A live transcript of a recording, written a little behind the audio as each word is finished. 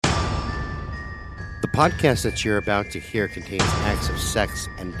The podcast that you're about to hear contains acts of sex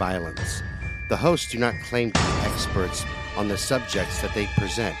and violence. The hosts do not claim to be experts on the subjects that they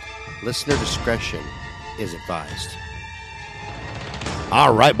present. Listener discretion is advised.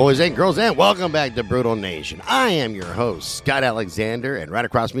 All right, boys and girls, and welcome back to Brutal Nation. I am your host, Scott Alexander, and right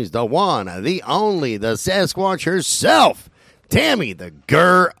across me is the one, the only, the Sasquatch herself, Tammy the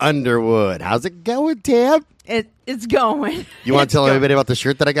Gurr Underwood. How's it going, Tam? It's going. You want to tell everybody about the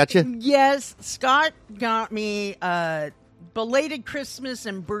shirt that I got you? Yes, Scott got me a belated Christmas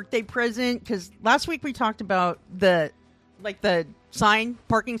and birthday present because last week we talked about the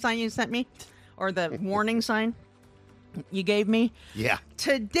parking sign you sent me, or the warning sign you gave me. Yeah.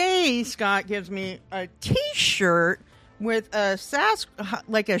 Today, Scott gives me a T-shirt with a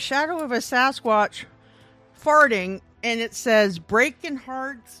shadow of a Sasquatch farting, and it says "Breaking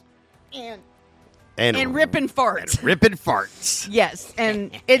Hearts" and ripping farts. And ripping farts. Yes,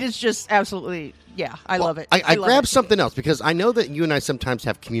 and it is just absolutely, yeah, I love it. I grabbed something else because I know that you and I sometimes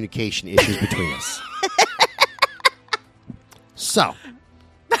have communication issues between us. So,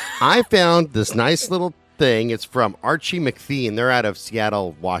 I found this nice little thing. It's from Archie McPhee, and they're out of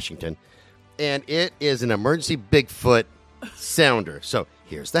Seattle, Washington. And it is an emergency Bigfoot sounder. So,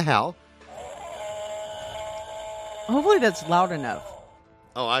 here's the howl. Hopefully that's loud enough.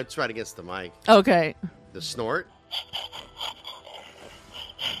 Oh, I tried against the mic. Okay. The snort.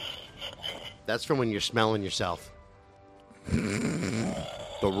 That's from when you're smelling yourself. The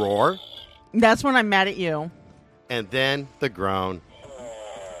roar. That's when I'm mad at you. And then the groan.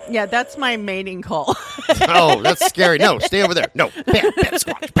 Yeah, that's my mating call. Oh, that's scary. No, stay over there. No, bad,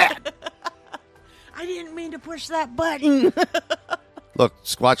 Squatch, bad. I didn't mean to push that button. Look,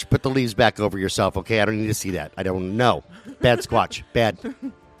 Squatch, put the leaves back over yourself, okay? I don't need to see that. I don't know. Bad Squatch. Bad.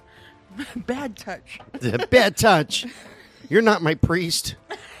 Bad touch. Bad touch. You're not my priest.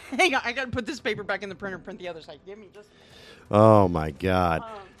 Hang on, I got to put this paper back in the printer and print the other side. Give me just a minute. Oh, my God.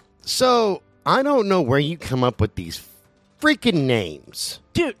 So, I don't know where you come up with these freaking names.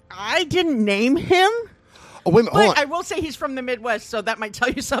 Dude, I didn't name him. Oh, wait a minute. Hold on. I will say he's from the Midwest, so that might tell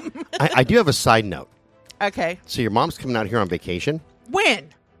you something. I do have a side note. Okay. So, your mom's coming out here on vacation? When?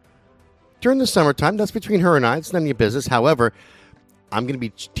 During the summertime. That's between her and I. It's none of your business. However, I'm going to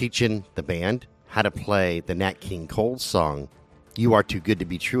be teaching the band how to play the Nat King Cole song, "You Are Too Good to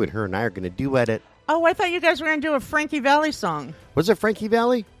Be True," and her and I are going to duet it. Oh, I thought you guys were going to do a Frankie Valli song. Was it Frankie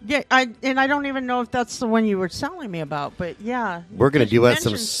Valli? Yeah, I don't even know if that's the one you were telling me about, but yeah. We're going to duet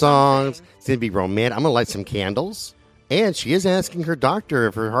some songs. Something. It's going to be romantic. I'm going to light some candles. And she is asking her doctor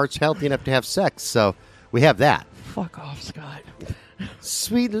if her heart's healthy enough to have sex, so we have that. Fuck off, Scott.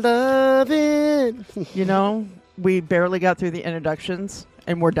 Sweet lovin'. You know, we barely got through the introductions,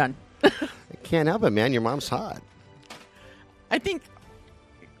 and we're done. I can't help it, man. Your mom's hot. I think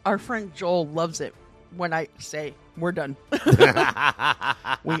our friend Joel loves it when I say, we're done.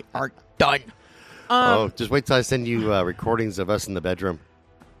 We are done. Just wait till I send you recordings of us in the bedroom.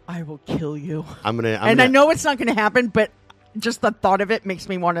 I will kill you. I I know it's not going to happen, but just the thought of it makes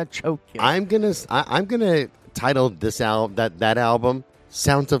me want to choke you. I'm gonna title this album that album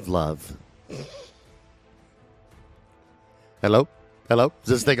 "Sounds of Love." Hello? Is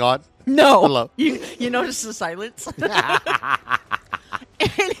this thing on? No. Hello. You notice the silence?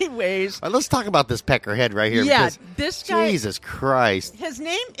 Anyways. All right, let's talk about this peckerhead right here. Yeah, this guy. Jesus Christ. His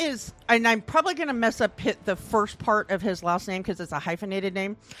name is, and I'm probably going to mess up the first part of his last name because it's a hyphenated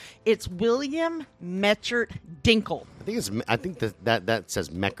name. It's William Melchert-Dinkle. I think that says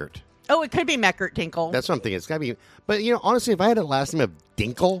Melchert. Oh, it could be Melchert-Dinkle. That's what I'm thinking. It's got to be. But, honestly, if I had a last name of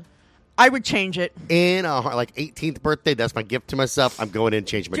Dinkle, I would change it. In a 18th birthday, that's my gift to myself. I'm going in and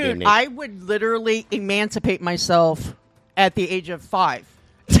changing my damn name. I would literally emancipate myself at the age of 5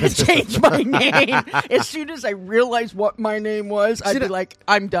 to change my name. As soon as I realized what my name was, I'd be like,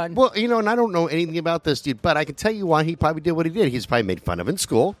 I'm done. Well, and I don't know anything about this dude, but I can tell you why he probably did what he did. He's probably made fun of in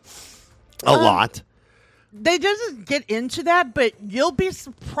school a lot. They doesn't get into that, but you'll be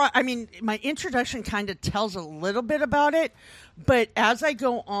surprised. I mean, my introduction kind of tells a little bit about it, but as I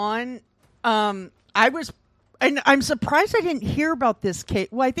go on, and I'm surprised I didn't hear about this case.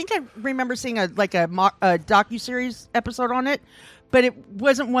 Well, I think I remember seeing a docuseries episode on it, but it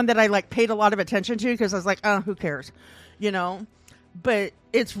wasn't one that I paid a lot of attention to because I was like, oh, who cares, But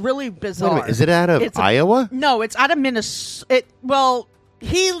it's really bizarre. Wait a minute, is it out of Iowa? No, it's out of Minnesota. Well,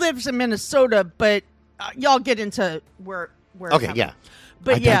 he lives in Minnesota, but y'all get into where. Okay, yeah.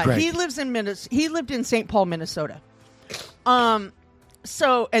 But he lives in He lived in St. Paul, Minnesota.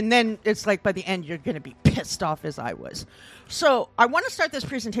 So, and then it's by the end, you're going to be pissed off as I was. So, I want to start this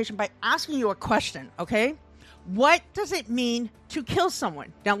presentation by asking you a question, okay? What does it mean to kill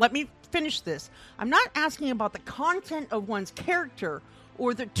someone? Now, let me finish this. I'm not asking about the content of one's character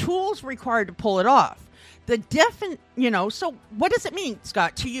or the tools required to pull it off. So what does it mean,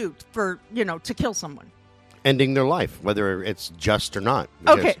 Scott, to you for, to kill someone? Ending their life, whether it's just or not.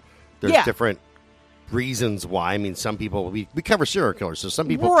 Because there's different reasons why. I mean, some people, we cover serial killers, so some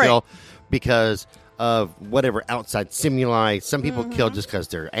people kill because of whatever outside stimuli. Some people kill just because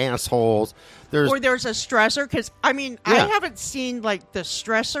they're assholes. Or there's a stressor, because, I haven't seen, like, the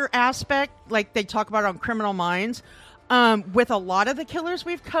stressor aspect, like they talk about on Criminal Minds, with a lot of the killers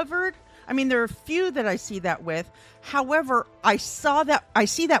we've covered. I mean, there are a few that I see that with. However, I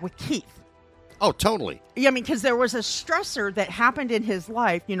see that with Keith. Oh, totally. Yeah, because there was a stressor that happened in his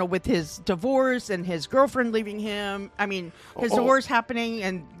life, with his divorce and his girlfriend leaving him. I mean, his divorce happening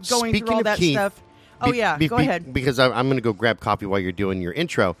and going through all that Keith, stuff. Go ahead. Because I'm going to go grab coffee while you're doing your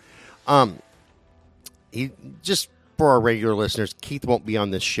intro. Just for our regular listeners, Keith won't be on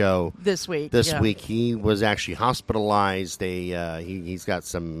this show this week. Week, he was actually hospitalized. He's got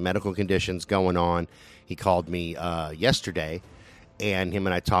some medical conditions going on. He called me yesterday, and him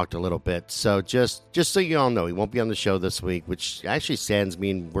and I talked a little bit. So just so you all know, he won't be on the show this week, which actually saddens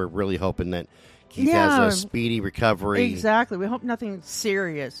me. And we're really hoping that Keith has a speedy recovery. Exactly. We hope nothing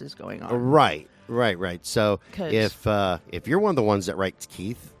serious is going on. Right. So if you're one of the ones that writes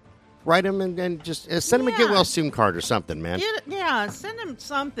Keith, write him and just send him a get well soon card or something, man. Send him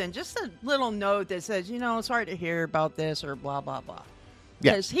something. Just a little note that says, sorry to hear about this or blah, blah, blah.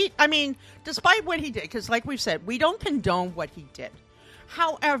 Because despite what he did, because like we've said, we don't condone what he did.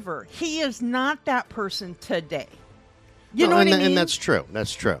 However, he is not that person today. You know what I mean? And that's true.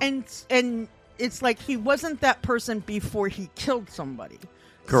 That's true. And it's like he wasn't that person before he killed somebody.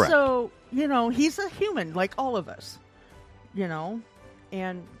 Correct. So, he's a human like all of us.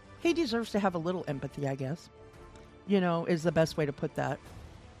 And he deserves to have a little empathy, I guess, is the best way to put that.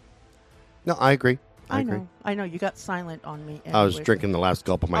 No, I agree. I know. You got silent on me. I was drinking the last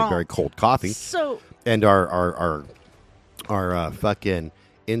gulp of my very cold coffee. And our fucking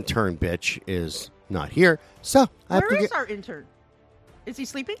intern bitch is not here. So where is our intern? Is he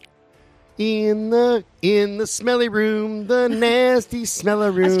sleeping? In the smelly room, the nasty smelly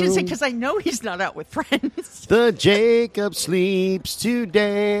room. I was going to say, because I know he's not out with friends. The Jacob sleeps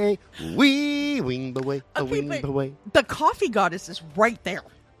today. We wing the way, wing the way. The coffee goddess is right there.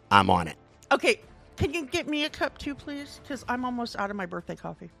 I'm on it. Okay, can you get me a cup too, please? Because I'm almost out of my birthday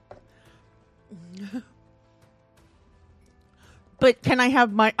coffee. But can I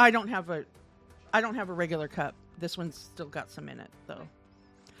have I don't have a regular cup. This one's still got some in it, though.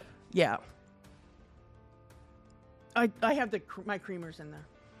 Yeah. I have my creamers in there.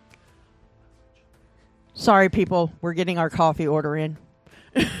 Sorry, people. We're getting our coffee order in.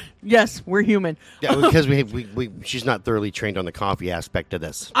 Yes, we're human. Yeah, because she's not thoroughly trained on the coffee aspect of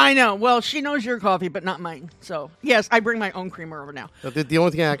this. I know. Well, she knows your coffee, but not mine. So, yes, I bring my own creamer over now. The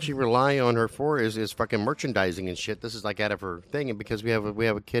only thing I actually rely on her for is fucking merchandising and shit. This is like out of her thing, and because we have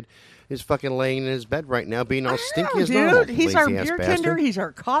a kid who's fucking laying in his bed right now, being all stinky as normal. He's our beer tender. He's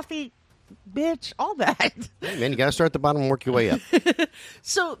our coffee bitch. All that. Hey, man, you got to start at the bottom and work your way up.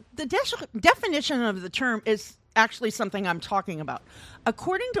 So the definition of the term is actually something I'm talking about.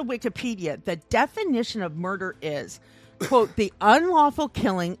 According to Wikipedia, the definition of murder is, quote, the unlawful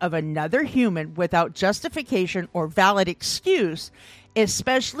killing of another human without justification or valid excuse,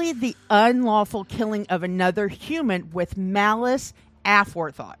 especially the unlawful killing of another human with malice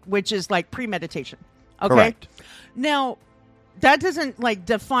aforethought, which is like premeditation. Okay? Correct. Now, that doesn't like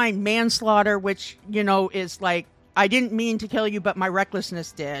define manslaughter, which, is like, I didn't mean to kill you, but my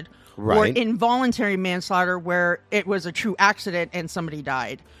recklessness did. Right. Or involuntary manslaughter where it was a true accident and somebody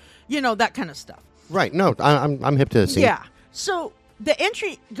died. That kind of stuff. Right. No, I'm hip to the scene. Yeah. So the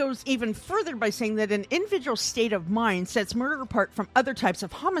entry goes even further by saying that an individual state of mind sets murder apart from other types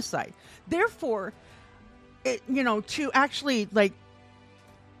of homicide. Therefore, to actually like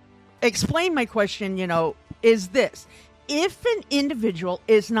explain my question, is this. If an individual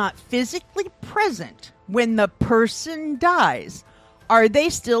is not physically present when the person dies, are they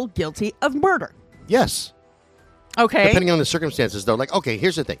still guilty of murder? Yes. Okay. Depending on the circumstances, though. Like, okay,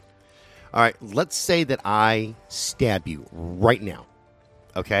 here's the thing. All right, let's say that I stab you right now.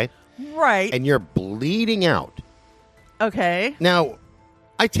 Okay? Right. And you're bleeding out. Okay. Now,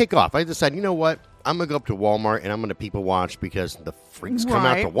 I take off. I decide, you know what? I'm going to go up to Walmart and I'm going to people watch because the freaks come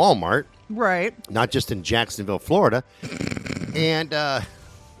out to Walmart. Right. Not just in Jacksonville, Florida. And,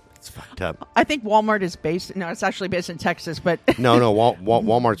 it's fucked up. I think Walmart is based... No, it's actually based in Texas, but... No.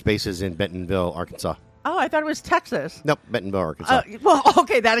 Walmart's base is in Bentonville, Arkansas. Oh, I thought it was Texas. Nope, Bentonville, Arkansas. Well,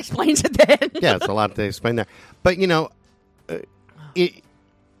 okay, that explains it then. Yeah, it's a lot to explain there. But,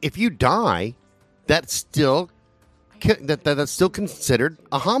 if you die, that's still that's still considered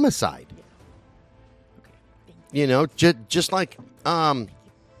a homicide. Just like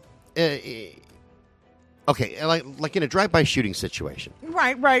okay, like in a drive-by shooting situation.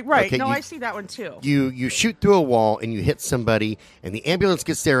 Right. Okay, I see that one too. You shoot through a wall and you hit somebody, and the ambulance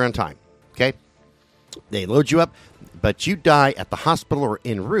gets there on time. Okay, they load you up, but you die at the hospital or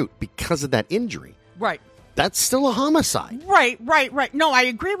en route because of that injury. Right. That's still a homicide. Right. No, I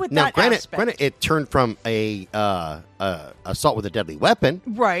agree with that aspect. Granted, it turned from a assault with a deadly weapon.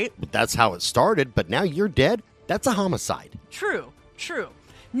 Right. But that's how it started. But now you're dead. That's a homicide. True.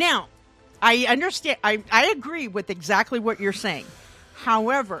 Now, I understand. I agree with exactly what you're saying.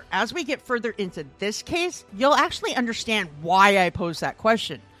 However, as we get further into this case, you'll actually understand why I posed that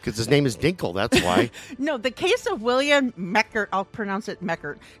question. Because his name is Dinkle, that's why. No, the case of William Melchert, I'll pronounce it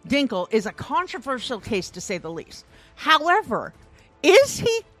Melchert-Dinkle, is a controversial case to say the least. However, is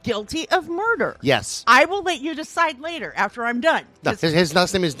he guilty of murder? Yes. I will let you decide later after I'm done. No, his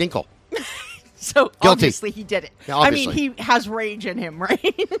last name is Dinkle. So guilty. Obviously he did it. Yeah, obviously. I mean, he has rage in him,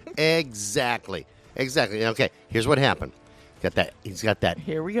 right? Exactly. Okay, here's what happened. He's got that.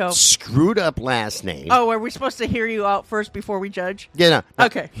 Here we go. Screwed up last name. Oh, are we supposed to hear you out first before we judge? Yeah, no.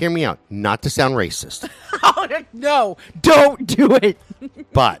 Okay. Hear me out. Not to sound racist. Oh, no, don't do it.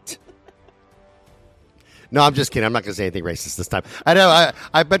 But. No, I'm just kidding. I'm not going to say anything racist this time. I know.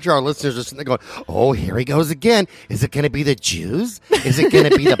 I bet you our listeners are sitting there going, oh, here he goes again. Is it going to be the Jews? Is it going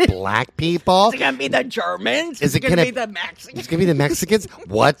to be the black people? Is it going to be the Germans? Is it going to be the Mexicans? It's going to be the Mexicans?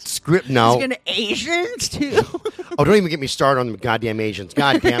 What script? No. Is it going to Asians, too? Oh, don't even get me started on the goddamn Asians.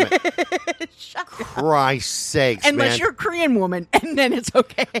 God damn it. Shut Christ's sakes, Unless man. you're a Korean woman, and then it's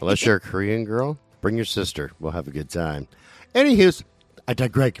okay. Unless you're a Korean girl, bring your sister. We'll have a good time. Anywho, I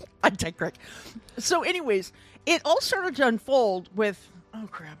digress. So anyways, it all started to unfold with, oh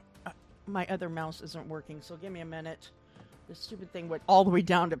crap, my other mouse isn't working, so give me a minute. This stupid thing went all the way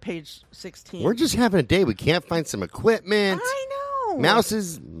down to page 16. We're just having a day. We can't find some equipment. I know.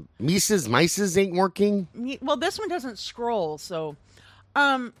 Mices ain't working. Well, this one doesn't scroll, so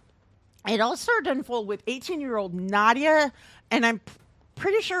it all started to unfold with 18-year-old Nadia, and I'm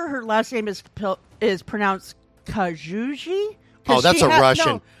pretty sure her last name is pronounced Kajuji. Oh, that's a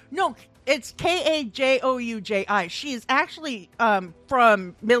Russian. No, it's Kajouji. She is actually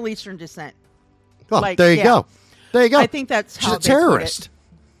from Middle Eastern descent. Oh, there you go. There you go. I think that's how she's a terrorist.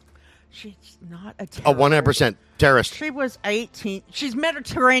 She's not a terrorist. A 100% terrorist. She was 18. She's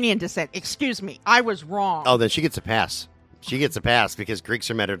Mediterranean descent. Excuse me. I was wrong. Oh, then she gets a pass. She gets a pass because Greeks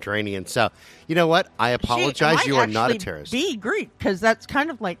are Mediterranean. So, you know what? I apologize. You are not a terrorist. Be Greek because that's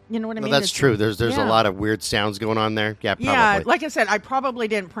kind of like, you know what I mean? That's true. There's a lot of weird sounds going on there. Yeah, probably. Yeah, like I said, I probably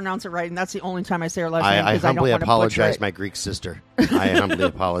didn't pronounce it right, and that's the only time I say her last name I because I don't humbly want to butcher apologize, it. my Greek sister. I humbly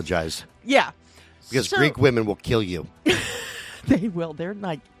apologize. Yeah, because Greek women will kill you. They will. They're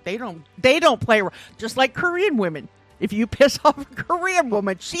like they don't play just like Korean women. If you piss off a Korean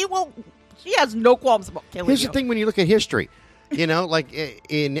woman, she has no qualms about killing you. Here's the thing: when you look at history. You know, like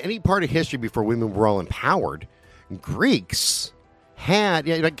in any part of history before women were all empowered, Greeks had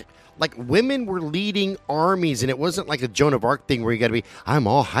like women were leading armies, and it wasn't like a Joan of Arc thing where you got to be I'm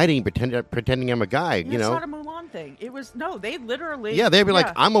all hiding, pretending I'm a guy. You know, it's not a Mulan thing. It was they literally they'd be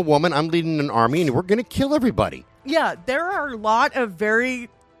like I'm a woman, I'm leading an army, and we're going to kill everybody. Yeah, there are a lot of very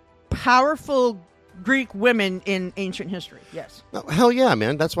powerful Greek women in ancient history. Yes. Oh, hell yeah,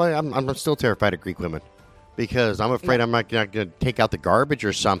 man. That's why I'm still terrified of Greek women. Because I'm afraid I'm not going to take out the garbage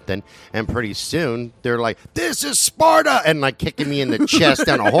or something, and pretty soon they're like, "This is Sparta," and like kicking me in the chest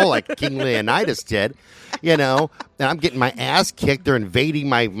down a hole like King Leonidas did, you know. And I'm getting my ass kicked. They're invading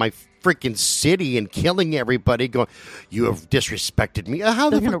my freaking city and killing everybody. Going, "You have disrespected me." How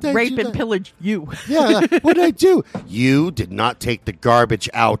they're going to rape and pillage you? Yeah, what did I do? You did not take the garbage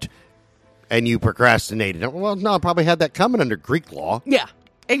out, and you procrastinated. Well, no, I probably had that coming under Greek law. Yeah,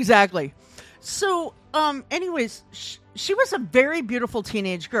 exactly. So. Anyways, she was a very beautiful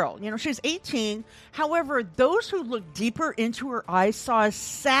teenage girl. You know, she's 18. However, those who looked deeper into her eyes saw a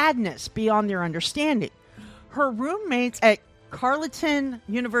sadness beyond their understanding. Her roommates at Carleton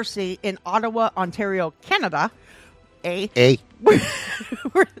University in Ottawa, Ontario, Canada, see,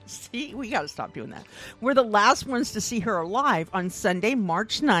 we got to stop doing that. Were the last ones to see her alive on Sunday,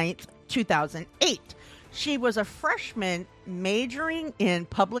 March 9th, 2008. She was a freshman majoring in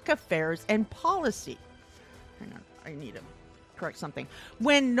public affairs and policy. Hang on, I need him. correct something.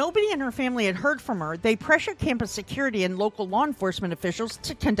 When nobody in her family had heard from her, they pressured campus security and local law enforcement officials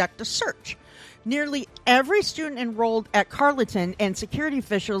to conduct a search. Nearly every student enrolled at Carleton and security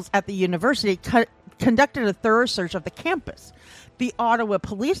officials at the university conducted a thorough search of the campus. The Ottawa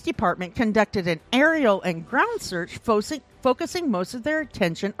Police Department conducted an aerial and ground search, focusing most of their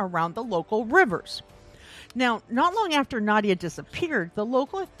attention around the local rivers. Now, not long after Nadia disappeared, the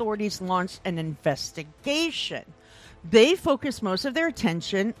local authorities launched an investigation. They focused most of their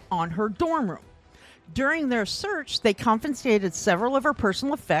attention on her dorm room. During their search, they confiscated several of her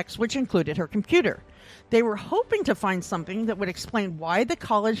personal effects, which included her computer. They were hoping to find something that would explain why the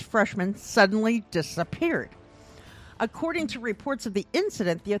college freshman suddenly disappeared. According to reports of the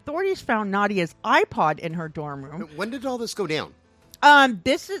incident, the authorities found Nadia's iPod in her dorm room. When did all this go down?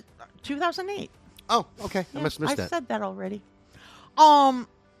 This is 2008. Oh, okay. Yeah, I must have missed that. I said that already.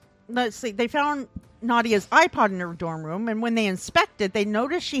 Let's see. They found Nadia's iPod in her dorm room, and when they inspected, they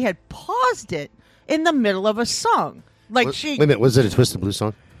noticed she had paused it in the middle of a song. Wait a minute. Was it a Twisted Blue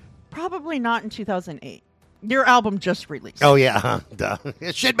song? Probably not in 2008. Your album just released. Oh, yeah. Duh.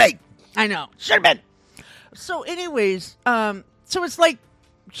 It should be. I know. Should have been. So anyways, so it's like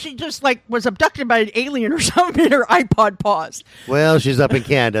she just was abducted by an alien or something and her iPod paused. Well, she's up in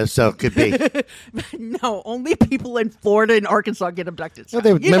Canada, so it could be. No, only people in Florida and Arkansas get abducted. So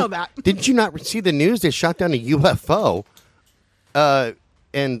you know that. Didn't you not see the news? They shot down a UFO,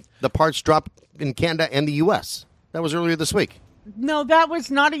 and the parts dropped in Canada and the U.S. That was earlier this week. No, that was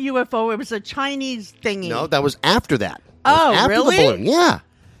not a UFO. It was a Chinese thingy. No, that was after that. Oh, really? The balloon. Yeah.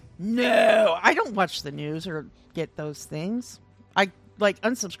 No, I don't watch the news or get those things. I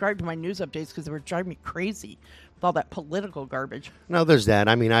unsubscribed to my news updates because they were driving me crazy with all that political garbage. No, there's that.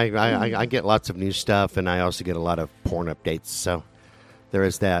 I mean, I get lots of news stuff, and I also get a lot of porn updates. So there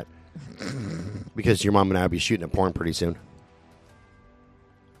is that. Because your mom and I will be shooting at porn pretty soon.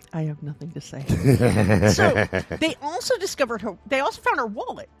 I have nothing to say. So they also discovered her. They also found her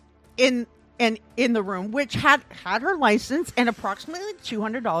wallet in the room, which had her license and approximately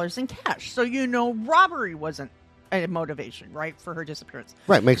 $200 in cash. So robbery wasn't a motivation, right, for her disappearance.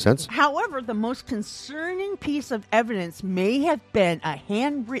 Right, makes sense. However, the most concerning piece of evidence may have been a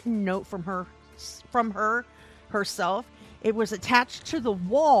handwritten note from her herself. It was attached to the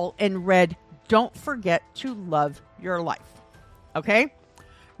wall and read, "Don't forget to love your life." Okay?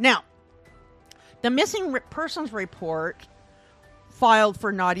 Now, the missing persons report filed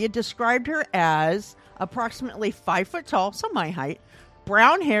for Nadia described her as approximately 5 foot tall, so my height,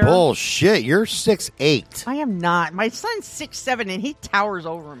 brown hair. Bullshit, you're 6'8". I am not. My son's 6'7", and he towers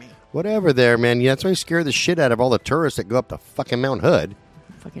over me. Whatever there, man. Yeah, that's why you scare the shit out of all the tourists that go up to fucking Mount Hood.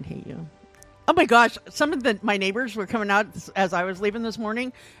 I fucking hate you. Oh my gosh, some of my neighbors were coming out as I was leaving this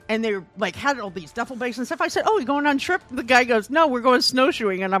morning, and they were had all these duffel bags and stuff. I said, "Oh, you going on a trip?" The guy goes, "No, we're going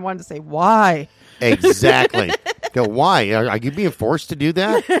snowshoeing," and I wanted to say, "Why?" Exactly. Go, why? Are you being forced to do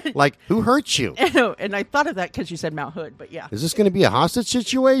that? Like, who hurt you? And I thought of that because you said Mount Hood, but yeah. Is this going to be a hostage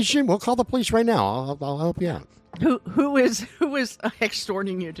situation? We'll call the police right now. I'll help you out. Who is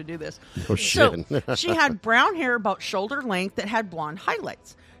extorting you to do this? Oh, shit. So she had brown hair about shoulder length that had blonde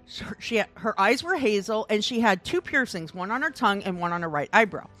highlights. Her eyes were hazel, and she had 2 piercings, one on her tongue and one on her right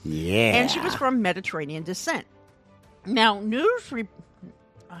eyebrow. Yeah. And she was from Mediterranean descent. Now,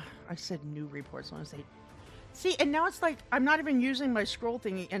 I said new reports. I want to say, see, and now it's like I'm not even using my scroll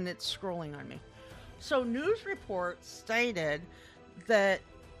thingy, and it's scrolling on me. So, news reports stated that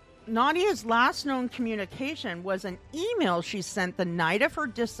Nadia's last known communication was an email she sent the night of her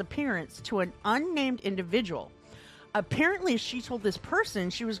disappearance to an unnamed individual. Apparently, she told this person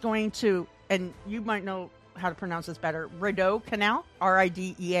she was going to, and you might know how to pronounce this better, Rideau Canal,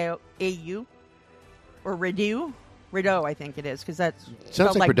 Rideau, or Rideau, I think it is, because that's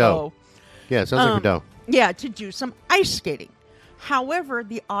sounds like Rideau. Yeah, it sounds like Rideau. Yeah, to do some ice skating. However,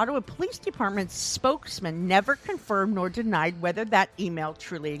 the Ottawa Police Department's spokesman never confirmed nor denied whether that email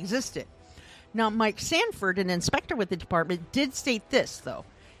truly existed. Now, Mike Sanford, an inspector with the department, did state this, though.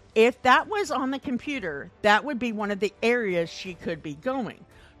 If that was on the computer, that would be one of the areas she could be going.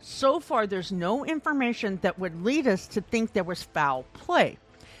 So far, there's no information that would lead us to think there was foul play.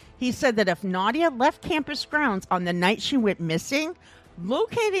 He said that if Nadia left campus grounds on the night she went missing,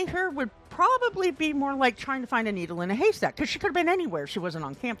 locating her would probably be more like trying to find a needle in a haystack, because she could have been anywhere. She wasn't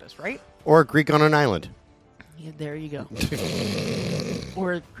on campus, right? Or a Greek on an island. Yeah, there you go.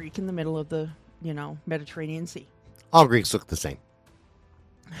 Or a Greek in the middle of the, Mediterranean Sea. All Greeks look the same.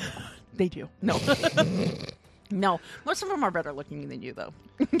 They do. No. No, most of them are better looking than you, though.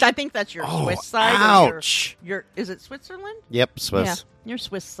 I think that's your Swiss side. Ouch. Your is it Switzerland? Yep, Swiss. Yeah, your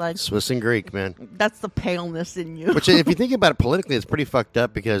Swiss side. Swiss and Greek, man. That's the paleness in you. Which, if you think about it politically, it's pretty fucked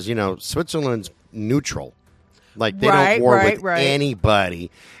up because, Switzerland's neutral. Like, they don't war with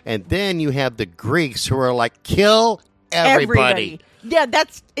anybody. And then you have the Greeks who are like, kill everybody. Yeah,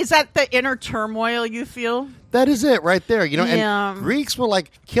 is that the inner turmoil you feel? That is it right there. And Greeks will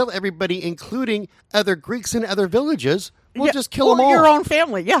like kill everybody, including other Greeks in other villages. We'll just kill them all. Your own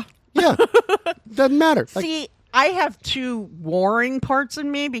family, yeah. Yeah. Doesn't matter. See, I have two warring parts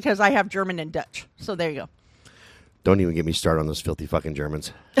in me because I have German and Dutch. So there you go. Don't even get me started on those filthy fucking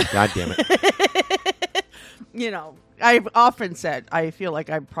Germans. God damn it. I've often said I feel like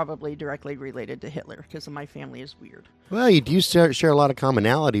I'm probably directly related to Hitler because my family is weird. Well, you do share a lot of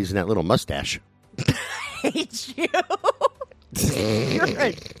commonalities in that little mustache. Hate you. You're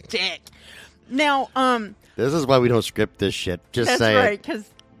a dick. Now, this is why we don't script this shit. Just say that's right, because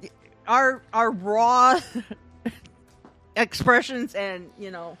our raw expressions and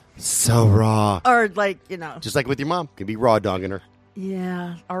so raw are like just like with your mom, can be raw dogging her.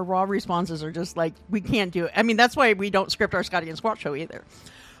 Yeah, our raw responses are just like, we can't do it. I mean, that's why we don't script our Scotty and Squat show either.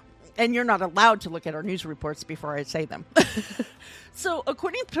 And you're not allowed to look at our news reports before I say them. So,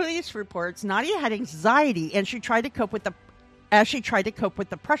 according to police reports, Nadia had anxiety, and she tried to cope with the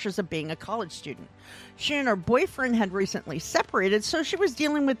pressures of being a college student. She and her boyfriend had recently separated, so she was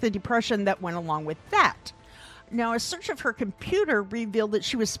dealing with the depression that went along with that. Now, a search of her computer revealed that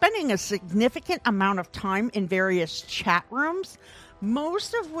she was spending a significant amount of time in various chat rooms,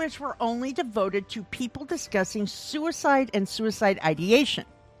 most of which were only devoted to people discussing suicide and suicide ideation.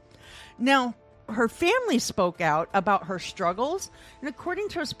 Now, her family spoke out about her struggles, and according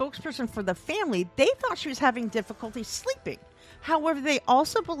to a spokesperson for the family, they thought she was having difficulty sleeping. However, they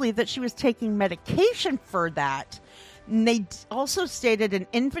also believed that she was taking medication for that. And they also stated an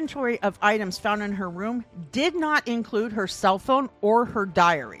inventory of items found in her room did not include her cell phone or her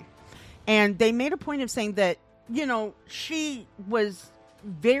diary. And they made a point of saying that, she was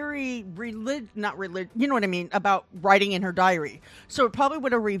very about writing in her diary. So it probably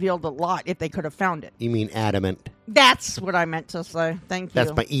would have revealed a lot if they could have found it. You mean adamant? That's what I meant to say. Thank you.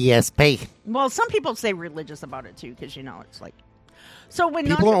 That's my ESP. Well, some people say religious about it too, because it's like. So when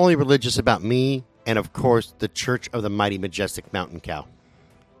people are only religious about me, and of course the Church of the Mighty Majestic Mountain Cow.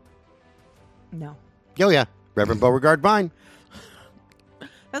 No. Oh yeah, Reverend Beauregard Vine.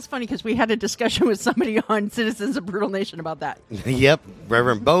 That's funny because we had a discussion with somebody on Citizens of Brutal Nation about that. Yep,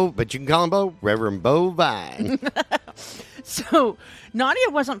 Reverend Bo, but you can call him Bo, Reverend Bo Vine. So Nadia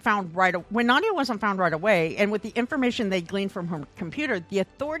wasn't found when Nadia wasn't found right away, and with the information they gleaned from her computer, the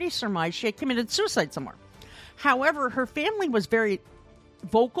authorities surmised she had committed suicide somewhere. However, her family was very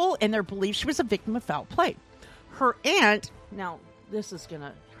vocal in their belief she was a victim of foul play. Her aunt,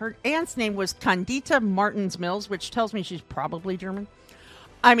 her aunt's name was Candida Martins Mills, which tells me she's probably German.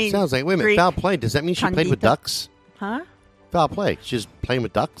 I mean, sounds like, wait a minute, Greek. Foul play. Does that mean she played with ducks? Huh? Foul play. She's playing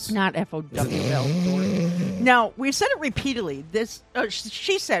with ducks? Not F-O-W-L. Now, we've said it repeatedly.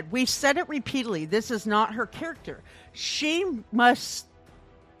 She said, we've said it repeatedly. This is not her character. So much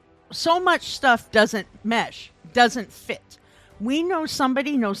stuff doesn't mesh, doesn't fit. We know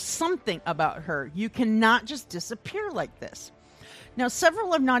somebody knows something about her. You cannot just disappear like this. Now,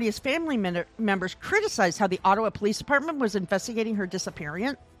 several of Nadia's family members criticized how the Ottawa Police Department was investigating her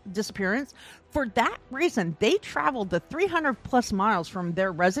disappearance. For that reason, they traveled the 300-plus miles from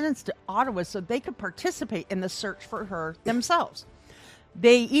their residence to Ottawa so they could participate in the search for her themselves.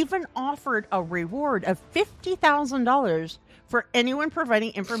 They even offered a reward of $50,000 for anyone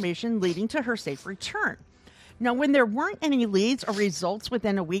providing information leading to her safe return. Now, when there weren't any leads or results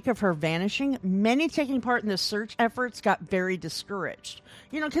within a week of her vanishing, many taking part in the search efforts got very discouraged.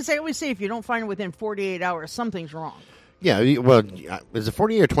 Because they always say if you don't find it within 48 hours, something's wrong. Yeah, well, is it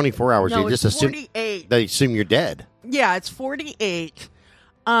 48 or 24 hours? No, it's 48. They assume you're dead. Yeah, it's 48.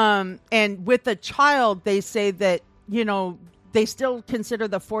 And with a child, they say that, they still consider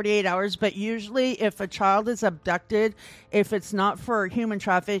the 48 hours, but usually if a child is abducted, if it's not for human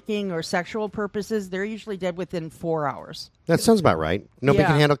trafficking or sexual purposes, they're usually dead within 4 hours. That sounds about right. Nobody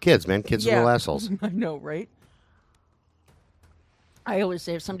can handle kids, man. Kids are little assholes. I know, right? I always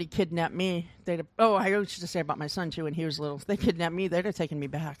say if somebody kidnapped me, I always used to say about my son, too, when he was little. If they kidnapped me, they'd have taken me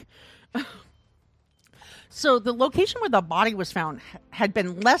back. So the location where the body was found had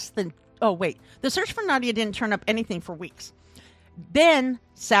been less than... Oh, wait. The search for Nadia didn't turn up anything for weeks. Then,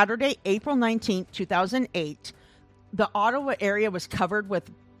 Saturday, April 19th, 2008, the Ottawa area was covered with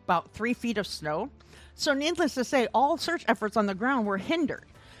about 3 feet of snow. So needless to say, all search efforts on the ground were hindered.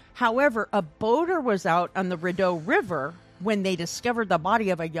 However, a boater was out on the Rideau River when they discovered the body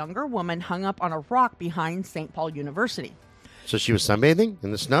of a younger woman hung up on a rock behind St. Paul University. So she was sunbathing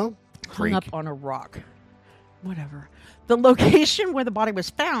in the snow? Hung up on a rock. Whatever. The location where the body was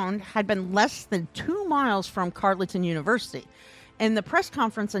found had been less than 2 miles from Carleton University. In the press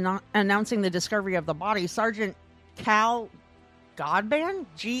conference announcing the discovery of the body, Sergeant Cal Godban,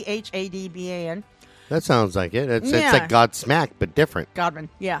 Ghadban. That sounds like it. It's like Godsmack, but different. Godman,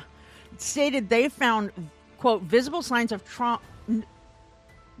 yeah. Stated they found, quote, visible signs of trauma.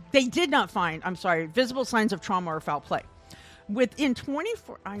 They did not find, visible signs of trauma or foul play. Within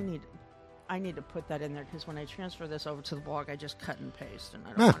 24, I need to put that in there because when I transfer this over to the blog, I just cut and paste, and I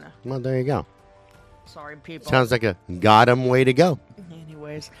don't want to. Well, there you go. Sorry, people. Sounds like a got 'em way to go.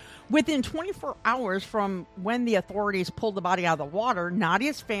 Anyways, within 24 hours from when the authorities pulled the body out of the water,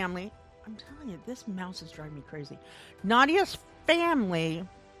 Nadia's family, I'm telling you, this mouse is driving me crazy. Nadia's family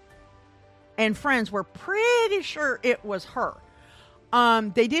and friends were pretty sure it was her.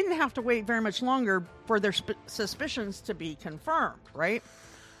 They didn't have to wait very much longer for their suspicions to be confirmed, right?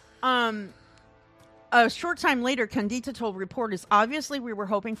 A short time later, Condita told reporters, obviously we were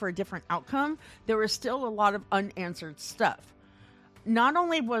hoping for a different outcome. There was still a lot of unanswered stuff. Not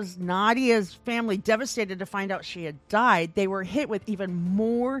only was Nadia's family devastated to find out she had died, they were hit with even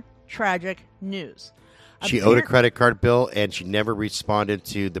more tragic news. She owed a credit card bill, and she never responded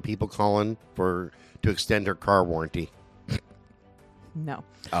to the people calling to extend her car warranty. No.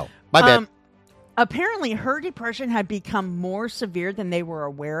 Oh, my bad. Apparently, her depression had become more severe than they were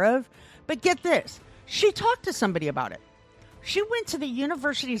aware of. But get this. She talked to somebody about it. She went to the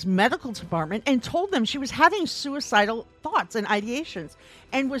university's medical department and told them she was having suicidal thoughts and ideations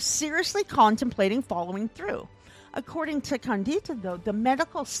and was seriously contemplating following through. According to Condita, though, the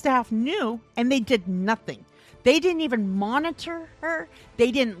medical staff knew and they did nothing. They didn't even monitor her.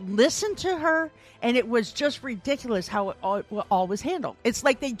 They didn't listen to her. And it was just ridiculous how it all was handled. It's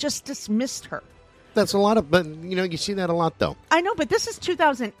like they just dismissed her. That's a lot of, but you see that a lot though. I know, but this is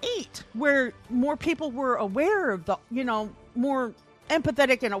 2008 where more people were aware of the, more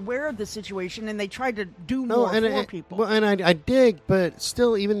empathetic and aware of the situation, and they tried to do more for people. Well, and I dig, but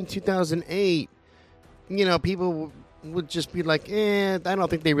still, even in 2008, people would just be like, I don't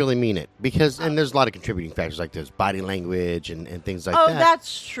think they really mean it. Because, and there's a lot of contributing factors like there's body language and things like that. Oh,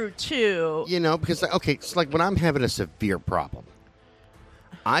 that's true too. Because, it's like when I'm having a severe problem,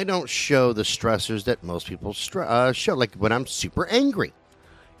 I don't show the stressors that most people show, like when I'm super angry.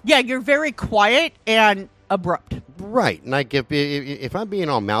 Yeah, you're very quiet and abrupt. Right. And if I'm being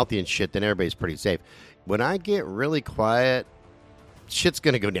all mouthy and shit, then everybody's pretty safe. When I get really quiet, shit's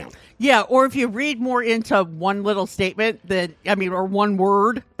going to go down. Yeah, or if you read more into one little statement, or one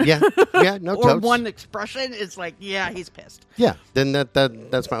word. Yeah, no or totes. one expression, it's like, yeah, he's pissed. Yeah, then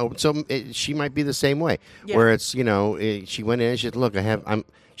that's my open. So she might be the same way, where it's, she went in and she said, look,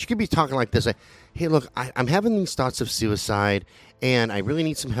 she could be talking like this. Hey, look, I'm having these thoughts of suicide, and I really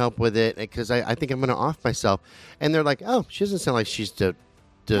need some help with it because I think I'm going to off myself. And they're like, oh, she doesn't sound like she's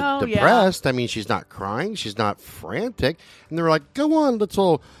depressed. I mean, she's not crying. She's not frantic. And they're like, go on,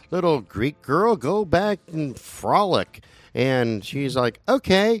 little Greek girl, go back and frolic. And she's like,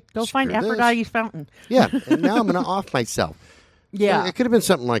 okay. Go find Aphrodite's fountain. Yeah, and now I'm going to off myself. Yeah. So it could have been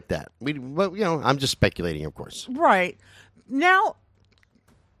something like that. But, I'm just speculating, of course. Right. Now,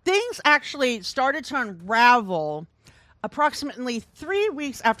 things actually started to unravel approximately 3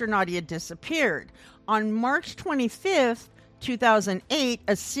 weeks after Nadia disappeared. On March 25th, 2008,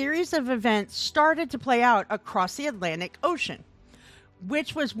 a series of events started to play out across the Atlantic Ocean,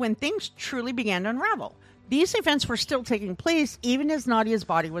 which was when things truly began to unravel. These events were still taking place even as Nadia's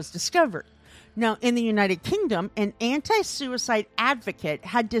body was discovered. Now, in the United Kingdom, an anti-suicide advocate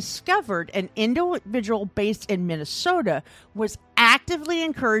had discovered an individual based in Minnesota was actively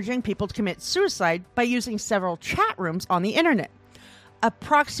encouraging people to commit suicide by using several chat rooms on the internet.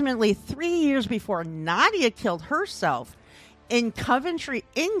 Approximately 3 years before Nadia killed herself, in Coventry,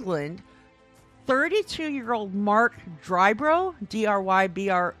 England, 32-year-old Mark Drybrough,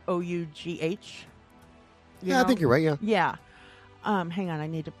 Drybrogh. I think you're right, yeah. Yeah. Hang on, I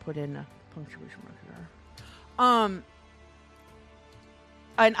need to put in a punctuation mark here.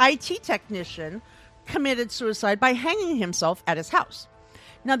 An IT technician committed suicide by hanging himself at his house.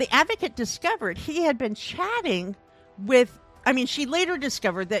 Now, the advocate discovered he had been chatting with she later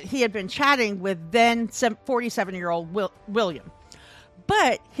discovered that he had been chatting with then 47-year-old William.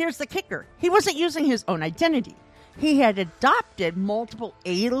 But here's the kicker. He wasn't using his own identity. He had adopted multiple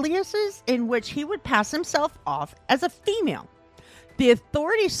aliases in which he would pass himself off as a female. The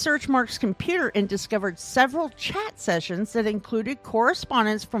authorities searched Mark's computer and discovered several chat sessions that included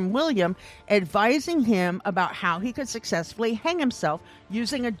correspondence from William advising him about how he could successfully hang himself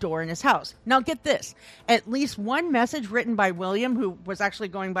using a door in his house. Now get this, at least one message written by William, who was actually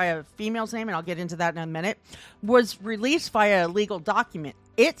going by a female's name, and I'll get into that in a minute, was released via a legal document.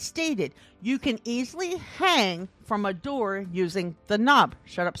 It stated, you can easily hang from a door using the knob,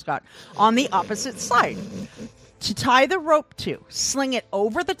 shut up Scott, on the opposite side. To tie the rope to, sling it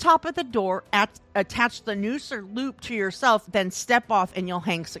over the top of the door, attach the noose or loop to yourself, then step off and you'll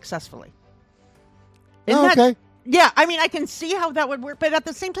hang successfully. Okay. Yeah, I mean, I can see how that would work, but at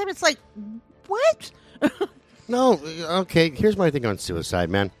the same time, it's like, what? No, okay, here's my thing on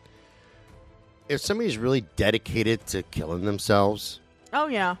suicide, man. If somebody's really dedicated to killing themselves, oh,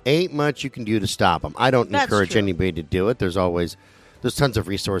 yeah, ain't much you can do to stop them. I don't That's encourage true. anybody to do it. There's tons of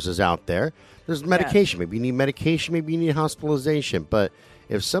resources out there. There's medication. Maybe you need medication. Maybe you need hospitalization. But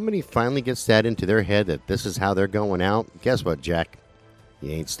if somebody finally gets that into their head that this is how they're going out, guess what, Jack?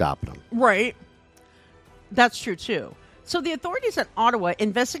 You ain't stopping them. Right. That's true, too. So the authorities in Ottawa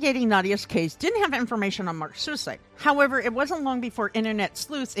investigating Nadia's case didn't have information on Mark's suicide. However, it wasn't long before internet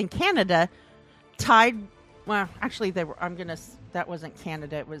sleuths in Canada tied that wasn't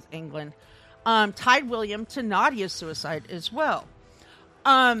Canada, it was England, tied William to Nadia's suicide as well.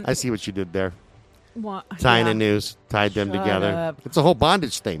 I see what you did there. What? Tying Yeah. the news, tied them Shut together. up. It's a whole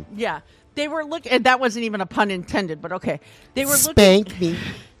bondage thing. Yeah. They were looking, that wasn't even a pun intended, but okay. They were Spank me.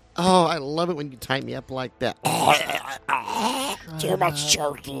 Oh, I love it when you tie me up like that. Too much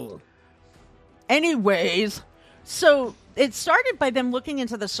choking. Anyways, so it started by them looking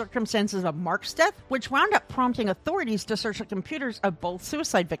into the circumstances of Mark's death, which wound up prompting authorities to search the computers of both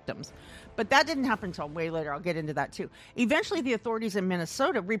suicide victims. But that didn't happen until way later. I'll get into that too. Eventually, the authorities in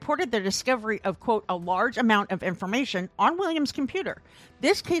Minnesota reported their discovery of, quote, a large amount of information on William's computer.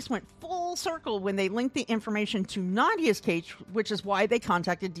 This case went full circle when they linked the information to Nadia's case, which is why they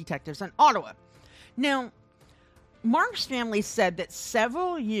contacted detectives in Ottawa. Now, Mark's family said that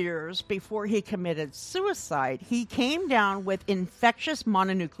several years before he committed suicide, he came down with infectious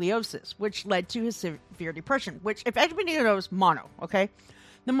mononucleosis, which led to his severe depression, which, if anybody knows, mono, okay?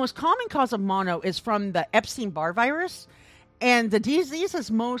 The most common cause of mono is from the Epstein-Barr virus, and the disease is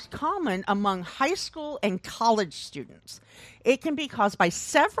most common among high school and college students. It can be caused by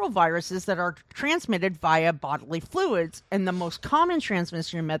several viruses that are transmitted via bodily fluids, and the most common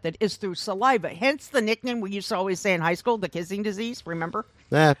transmission method is through saliva. Hence the nickname we used to always say in high school, the kissing disease, remember?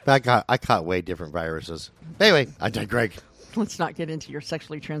 I caught way different viruses. Anyway, I digress. Let's not get into your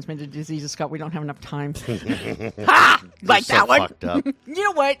sexually transmitted diseases, Scott. We don't have enough time. Ha! Like so that one. fucked up. You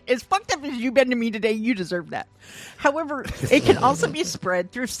know what? As fucked up as you've been to me today, you deserve that. However, it can also be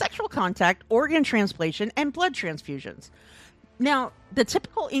spread through sexual contact, organ transplantation, and blood transfusions. Now, the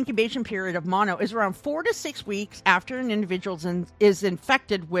typical incubation period of mono is around 4 to 6 weeks after an individual is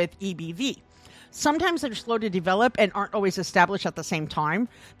infected with EBV. Sometimes they're slow to develop and aren't always established at the same time.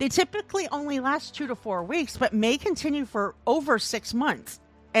 They typically only last 2 to 4 weeks, but may continue for over 6 months.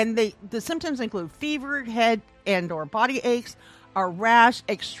 And the symptoms include fever, head and or body aches, a rash,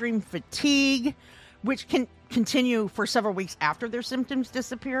 extreme fatigue, which can continue for several weeks after their symptoms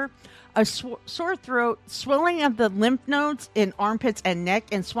disappear, a sore throat, swelling of the lymph nodes in armpits and neck,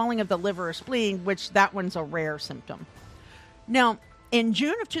 and swelling of the liver or spleen, which that one's a rare symptom. Now, in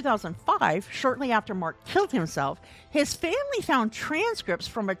June of 2005, shortly after Mark killed himself, his family found transcripts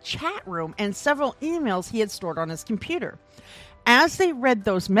from a chat room and several emails he had stored on his computer. As they read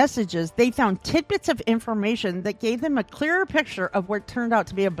those messages, they found tidbits of information that gave them a clearer picture of what turned out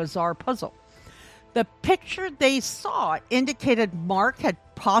to be a bizarre puzzle. The picture they saw indicated Mark had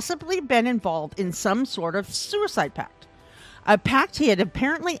possibly been involved in some sort of suicide pact. A pact he had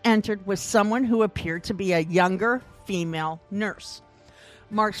apparently entered with someone who appeared to be a younger female nurse.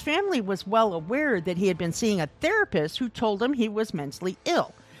 Mark's family was well aware that he had been seeing a therapist who told him he was mentally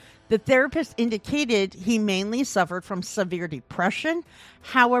ill. The therapist indicated he mainly suffered from severe depression.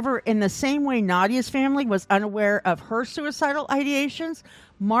 However, in the same way Nadia's family was unaware of her suicidal ideations,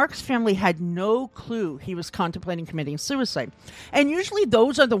 Mark's family had no clue he was contemplating committing suicide. And usually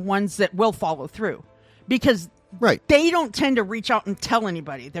those are the ones that will follow through because they don't tend to reach out and tell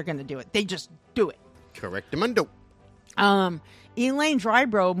anybody they're going to do it. They just do it. Correctamundo. Elaine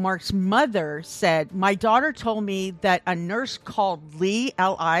Drybro, Mark's mother, said, "My daughter told me that a nurse called Lee,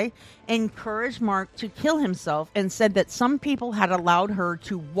 L.I., encouraged Mark to kill himself and said that some people had allowed her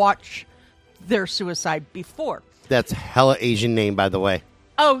to watch their suicide before." That's hella Asian name, by the way.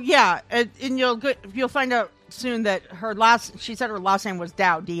 Oh, yeah. And you'll find out soon that she said her last name was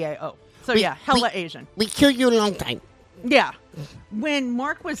Dao, D-A-O. So, yeah, hella Asian. We killed you a long time. Yeah. When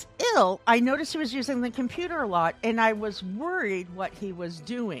Mark was ill, I noticed he was using the computer a lot, and I was worried what he was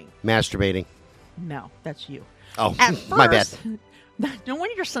doing. Masturbating. No, that's you. Oh, At first, my bad. No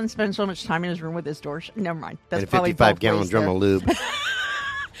wonder your son spends so much time in his room with his door. Never mind. That's And a probably 55-gallon drum of lube.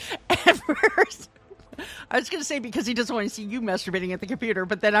 At first, I was going to say because he doesn't want to see you masturbating at the computer,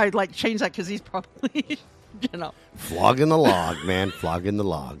 but then I changed that because he's probably, Flogging the log, man. Flogging the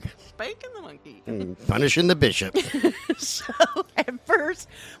log. spanking the monkey. Punishing the bishop. So, at first,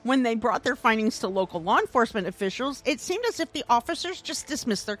 when they brought their findings to local law enforcement officials, it seemed as if the officers just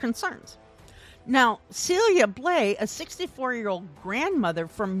dismissed their concerns. Now, Celia Blay, a 64-year-old grandmother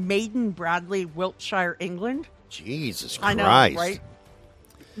from Maiden Bradley, Wiltshire, England. Jesus Christ. I know, right?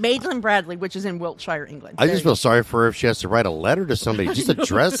 Maiden Bradley, which is in Wiltshire, England. I just feel sorry for her if she has to write a letter to somebody just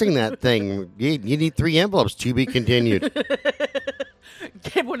addressing that thing. You need 3 envelopes to be continued.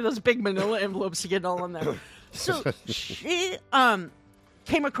 Get one of those big manila envelopes to get all in there. So she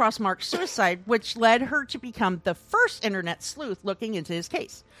came across Mark's suicide, which led her to become the first internet sleuth looking into his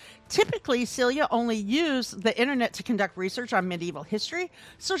case. Typically, Celia only used the internet to conduct research on medieval history,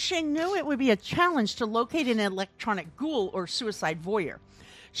 so she knew it would be a challenge to locate an electronic ghoul or suicide voyeur.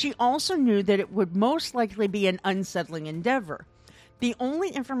 She also knew that it would most likely be an unsettling endeavor. The only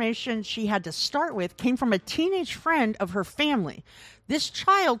information she had to start with came from a teenage friend of her family. This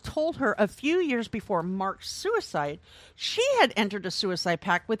child told her a few years before Mark's suicide, she had entered a suicide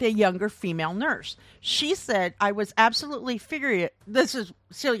pact with a younger female nurse. She said, I was absolutely furious. This is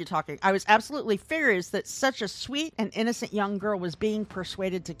Celia talking. I was absolutely furious that such a sweet and innocent young girl was being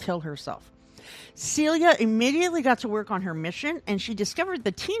persuaded to kill herself. Celia immediately got to work on her mission, and she discovered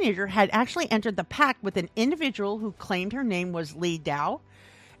the teenager had actually entered the pact with an individual who claimed her name was Lee Dow.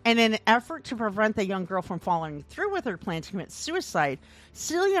 And in an effort to prevent the young girl from following through with her plan to commit suicide,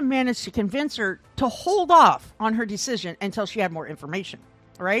 Celia managed to convince her to hold off on her decision until she had more information,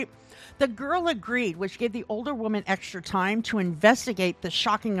 right? The girl agreed, which gave the older woman extra time to investigate the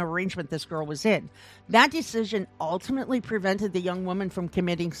shocking arrangement this girl was in. That decision ultimately prevented the young woman from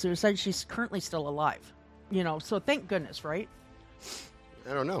committing suicide. She's currently still alive, so thank goodness, right?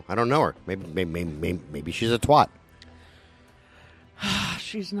 I don't know. I don't know her. Maybe she's a twat.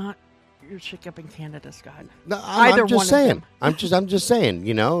 She's not your chick up in Canada, Scott. No, Either I'm just one saying. of them. I'm just saying.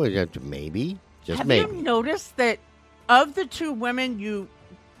 Maybe, just Have maybe. you noticed that of the two women you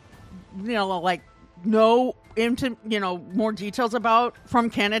know into more details about from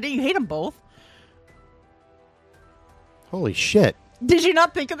Canada, you hate them both? Holy shit! Did you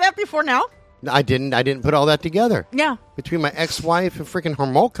not think of that before now? No, I didn't put all that together. Yeah, Between my ex-wife and freaking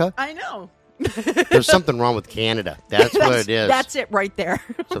Homolka, I know. there's something wrong with Canada. That's what it is. That's it right there.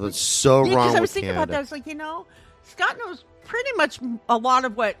 Something's so Yeah, wrong because I was with thinking Canada. about that. I was like, Scott knows pretty much a lot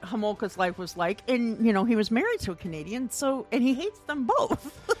of what Homolka's life was like, and he was married to a Canadian, and he hates them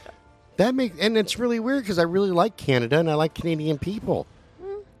both. And it's really weird because I really like Canada and I like Canadian people.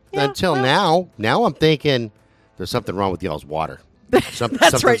 Yeah, Until well- now I'm thinking there's something wrong with y'all's water.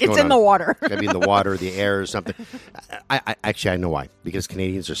 That's right. It's in the water. It's gotta be in the water, the air, or something. I actually I know why. Because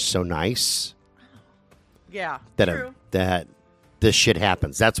Canadians are so nice Yeah, that true. that this shit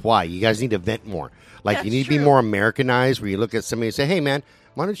happens. That's why you guys need to vent more. Like That's you need to be true. more Americanized, where you look at somebody and say, "Hey, man,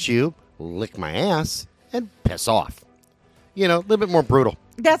 why don't you lick my ass and piss off?" A little bit more brutal.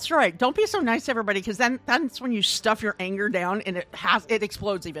 That's right. Don't be so nice to everybody, because then that's when you stuff your anger down and it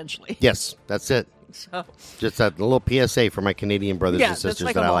explodes eventually. Yes, that's it. So Just a little PSA for my Canadian brothers and that's sisters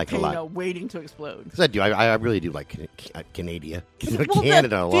like that a I like a volcano lot. waiting to explode. Because I do. I really do like Canada. Well,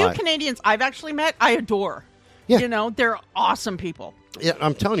 Canada a the few lot. Canadians I've actually met, I adore. Yeah. They're awesome people. Yeah,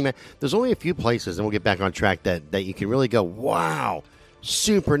 I'm telling you, man, there's only a few places, and we'll get back on track, that you can really go, wow,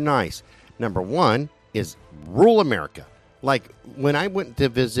 super nice. Number one is rural America. Like, when I went to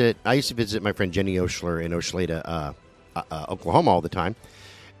visit, I used to visit my friend Jenny Oshler in Oshleta, Oklahoma all the time.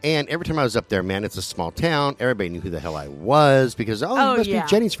 And every time I was up there, man, it's a small town. Everybody knew who the hell I was because, you must yeah. be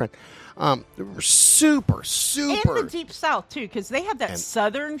Jenny's friend. They were super. And the Deep South, too, because they have that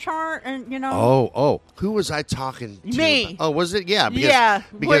southern chart, and, Oh, who was I talking to? Me. Oh, was it? Yeah. Because, Yeah.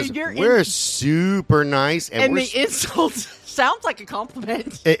 Because Well, we're super nice. and we're the insults sounds like a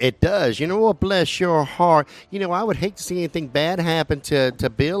compliment. It does. You know what? Bless your heart. I would hate to see anything bad happen to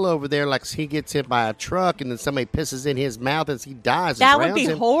Bill over there, like he gets hit by a truck and then somebody pisses in his mouth as he dies. That would be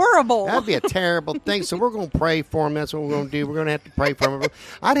horrible. That'd be a terrible thing. So we're going to pray for him. That's what we're going to do. We're going to have to pray for him.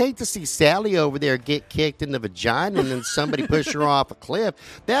 I'd hate to see Sally over there get kicked in the vagina and then somebody push her off a cliff.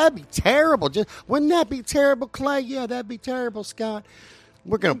 That'd be terrible. Wouldn't that be terrible, Clay? Yeah, that'd be terrible, Scott.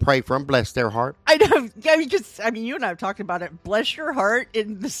 We're going to pray for them. Bless their heart. I know. Yeah, you and I have talked about it. Bless your heart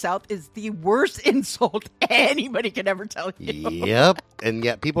in the South is the worst insult anybody can ever tell you. Yep. And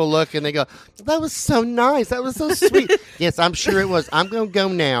yet people look and they go, that was so nice. That was so sweet. Yes, I'm sure it was. I'm going to go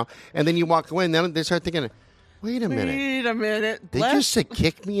now. And then you walk away and then they start thinking, wait a minute. They just said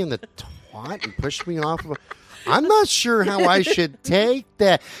kick me in the twat and push me off of I'm not sure how I should take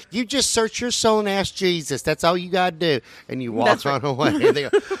that. You just search your soul and ask Jesus. That's all you got to do. And you walk on away. And they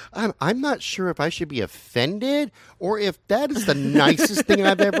go, I'm not sure if I should be offended or if that is the nicest thing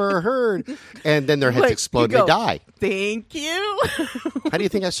I've ever heard. And then their heads explode and they die. Thank you. How do you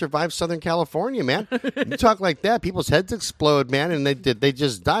think I survived Southern California, man? You talk like that, people's heads explode, man, and they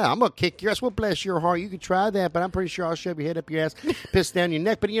just die. I'm going to kick your ass. Well, bless your heart. You could try that, but I'm pretty sure I'll shove your head up your ass, piss down your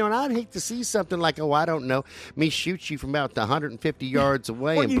neck. But, and I'd hate to see something like, I don't know, me shoot you from about 150 yards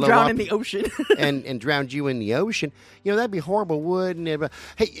away or and you blow drown up in the ocean. and drown you in the ocean. That'd be horrible, wouldn't it? But,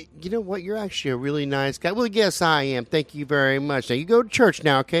 hey, you know what? You're actually a really nice guy. Well, yes, I am. Thank you very much. Now, you go to church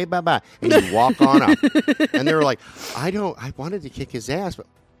now, okay? Bye-bye. And you walk on up. And they were like, I wanted to kick his ass, but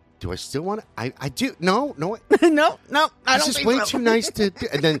do I still want to? I do. No. no, I don't This is think way so. too nice to do.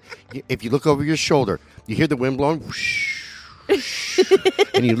 And then if you look over your shoulder, you hear the wind blowing, whoosh, whoosh,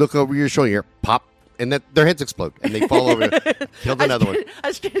 and you look over your shoulder, you hear pop, and their heads explode, and they fall over, killed another one. I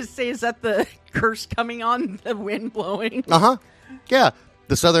was going to say, is that the curse coming on, the wind blowing? Uh-huh. Yeah.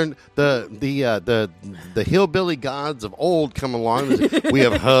 The southern, the hillbilly gods of old come along. We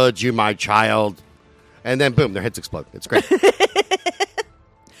have heard you, my child. And then, boom, their heads explode. It's great.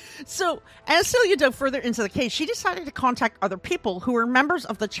 So, as Celia dug further into the case, she decided to contact other people who were members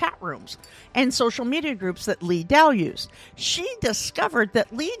of the chat rooms and social media groups that Lee Dow used. She discovered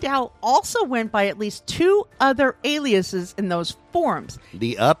that Lee Dow also went by at least 2 other aliases in those forums.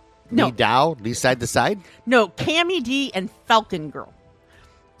 Lee Up, No. Lee Dow, Lee Side to Side? No, Cammy D and Falcon Girl.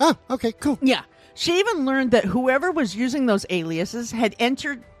 Oh, okay, cool. Yeah. She even learned that whoever was using those aliases had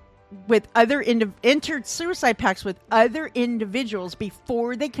entered suicide pacts with other individuals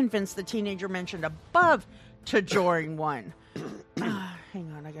before they convinced the teenager mentioned above to join one.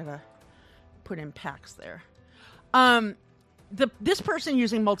 Hang on, I gotta put in packs there. This person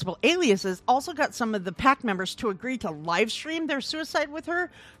using multiple aliases also got some of the pack members to agree to live stream their suicide with her,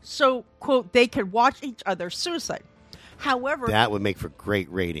 so quote they could watch each other's suicide. However, that would make for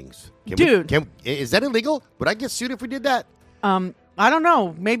great ratings. Is that illegal? Would I get sued if we did that? I don't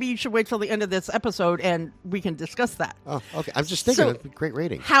know. Maybe you should wait till the end of this episode and we can discuss that. Oh, okay. I'm just thinking it'd be great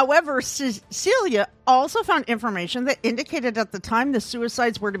ratings. However, Celia also found information that indicated at the time the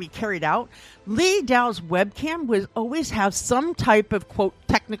suicides were to be carried out, Lee Dow's webcam would always have some type of, quote,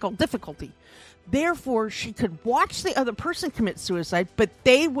 technical difficulty. Therefore, she could watch the other person commit suicide, but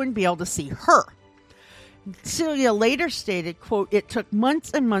they wouldn't be able to see her. Celia later stated, quote, it took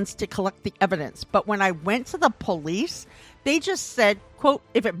months and months to collect the evidence, but when I went to the police, they just said, quote,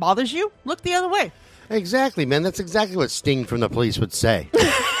 if it bothers you, look the other way. Exactly, man. That's exactly what Sting from the Police would say.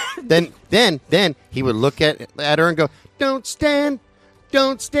 then he would look at her and go, don't stand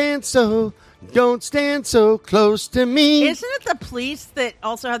so close to me. Isn't it the Police that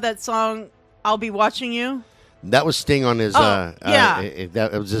also had that song, I'll Be Watching You? That was Sting on his, it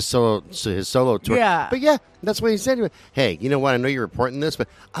was his solo tour. Yeah. But yeah, that's what he said. Hey, you know what? I know you're reporting this, but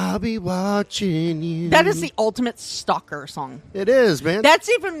I'll be watching you. That is the ultimate stalker song. It is, man.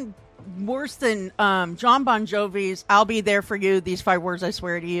 That's even worse than John Bon Jovi's I'll Be There For You, These 5 Words I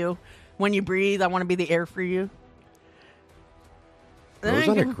Swear to You. When you breathe, I want to be the air for you. Rose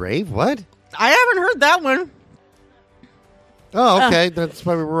on a Grave? What? I haven't heard that one. Oh, okay. That's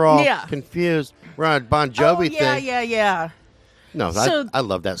why we were all confused. We're on a Bon Jovi thing. Yeah. No, so, I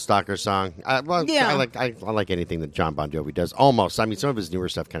love that stalker song. I like anything that John Bon Jovi does. Almost. I mean, some of his newer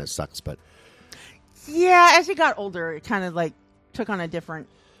stuff kind of sucks, but yeah, as he got older, it kind of like took on a different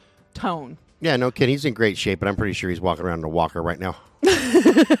tone. Yeah, no kidding. He's in great shape, but I'm pretty sure he's walking around in a walker right now.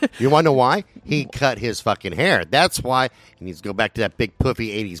 You want to know why? He cut his fucking hair. That's why he needs to go back to that big puffy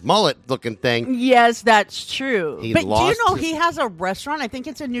 80s mullet looking thing. Yes, that's true. But do you know he has a restaurant, I think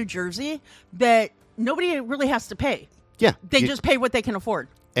it's in New Jersey, that nobody really has to pay. Yeah. They just pay what they can afford.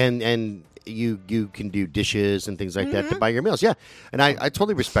 And you can do dishes and things like that to buy your meals. Yeah. And I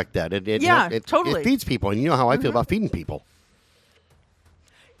totally respect that. It totally. It feeds people. And you know how I feel about feeding people.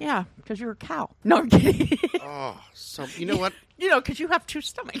 Yeah, because you're a cow. No, I'm kidding. Oh, so you know what? You know, because you have 2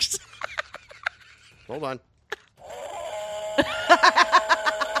 stomachs. Hold on.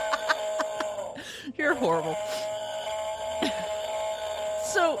 You're horrible.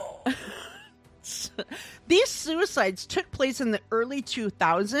 So, these suicides took place in the early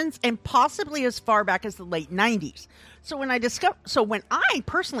 2000s and possibly as far back as the late 90s. So when I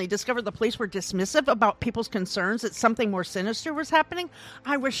personally discovered the police were dismissive about people's concerns that something more sinister was happening,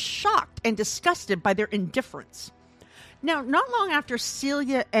 I was shocked and disgusted by their indifference. Now, not long after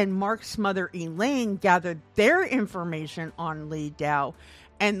Celia and Mark's mother, Elaine, gathered their information on Lee Dow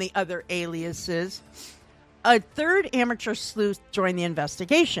and the other aliases, a third amateur sleuth joined the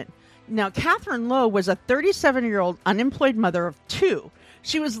investigation. Now, Catherine Lowe was a 37-year-old unemployed mother of 2.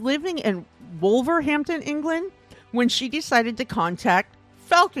 She was living in Wolverhampton, England, when she decided to contact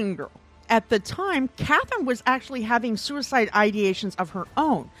Falcon Girl. At the time, Catherine was actually having suicide ideations of her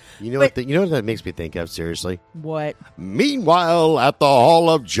own. You know what that makes me think of, seriously? What? Meanwhile, at the Hall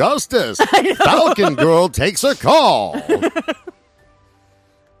of Justice, Falcon Girl takes a call.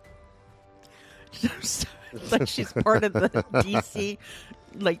 Like she's part of the DC,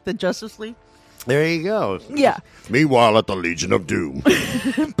 like the Justice League. There you go. Yeah. Meanwhile, at the Legion of Doom.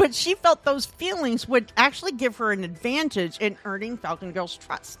 But she felt those feelings would actually give her an advantage in earning Falcon Girl's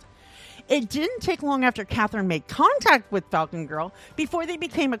trust. It didn't take long after Catherine made contact with Falcon Girl before they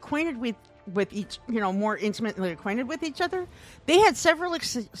became acquainted with each, more intimately acquainted with each other. They had several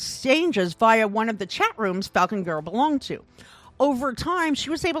exchanges via one of the chat rooms Falcon Girl belonged to. Over time, she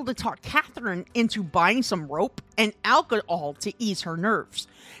was able to talk Catherine into buying some rope and alcohol to ease her nerves.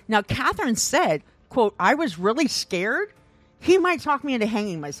 Now, Catherine said, quote, "I was really scared. He might talk me into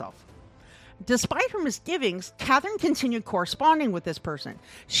hanging myself." Despite her misgivings, Catherine continued corresponding with this person.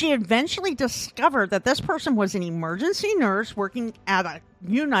 She eventually discovered that this person was an emergency nurse working at a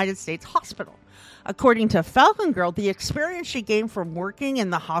United States hospital. According to Falcon Girl, the experience she gained from working in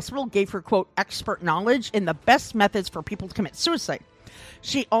the hospital gave her, quote, expert knowledge in the best methods for people to commit suicide.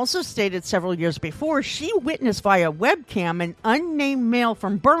 She also stated several years before she witnessed via webcam an unnamed male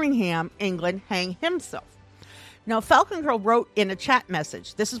from Birmingham, England, hang himself. Now, Falcon Girl wrote in a chat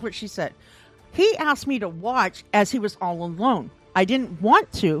message, this is what she said. "He asked me to watch as he was all alone. I didn't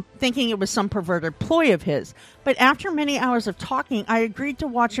want to, thinking it was some perverted ploy of his. But after many hours of talking, I agreed to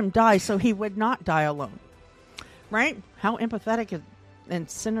watch him die so he would not die alone." Right? How empathetic and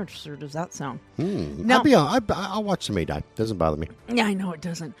sinister does that sound? Now, I'll watch somebody die. Doesn't bother me. Yeah, I know it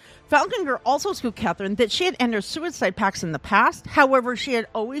doesn't. Falcon Girl also scooped Catherine that she had entered suicide pacts in the past. However, she had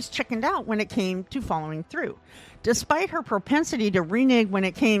always chickened out when it came to following through. Despite her propensity to renege when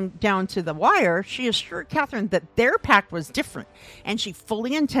it came down to the wire, she assured Catherine that their pact was different, and she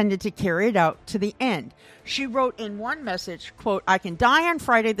fully intended to carry it out to the end. She wrote in one message, quote, "I can die on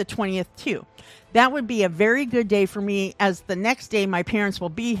Friday the 20th too. That would be a very good day for me, as the next day my parents will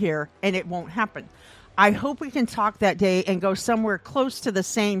be here, and it won't happen. I hope we can talk that day and go somewhere close to the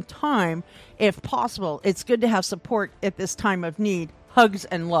same time, if possible. It's good to have support at this time of need. Hugs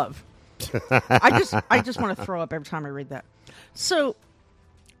and love." I just want to throw up every time I read that. So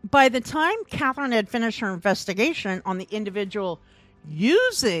by the time Catherine had finished her investigation on the individual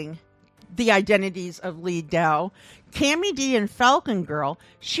using the identities of Lee Dow, Cammie D, and Falcon Girl,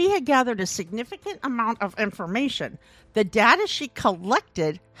 she had gathered a significant amount of information. The data she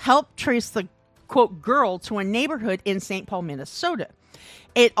collected helped trace the, quote, girl to a neighborhood in St. Paul, Minnesota.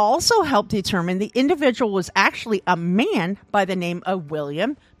 It also helped determine the individual was actually a man by the name of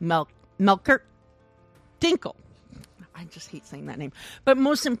William Melchert-Dinkle. I just hate saying that name. But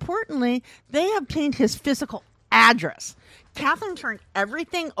most importantly, they obtained his physical address. Catherine turned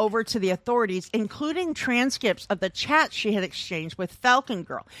everything over to the authorities, including transcripts of the chats she had exchanged with Falcon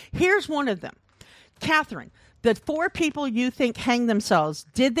Girl. Here's one of them. "Catherine, the 4 people you think hanged themselves,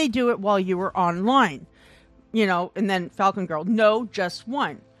 did they do it while you were online?" And then Falcon Girl, "No, just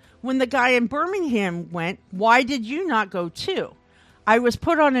one." "When the guy in Birmingham went, why did you not go too?" "I was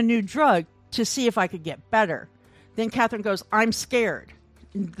put on a new drug to see if I could get better." Then Catherine goes, "I'm scared."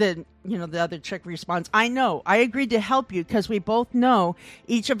 Then, the other chick responds, "I know. I agreed to help you because we both know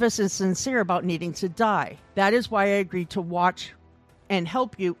each of us is sincere about needing to die. That is why I agreed to watch and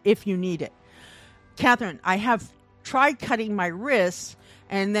help you if you need it." "Catherine, I have tried cutting my wrists."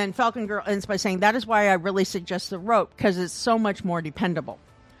 And then Falcon Girl ends by saying, "That is why I really suggest the rope, because it's so much more dependable."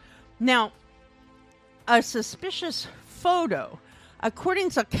 Now, a suspicious photo. According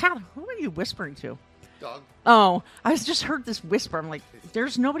to Catherine, who are you whispering to? Dog. Oh, I just heard this whisper. I'm like,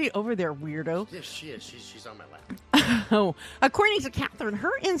 there's nobody over there, weirdo. Yes, she is. She's on my lap. Oh, according to Catherine,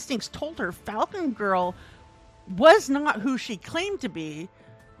 her instincts told her Falcon Girl was not who she claimed to be.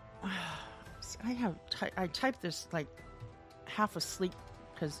 I typed this like half asleep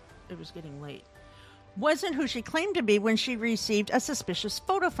because it was getting late. Wasn't who she claimed to be when she received a suspicious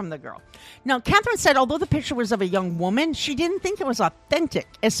photo from the girl. Now, Catherine said although the picture was of a young woman, she didn't think it was authentic,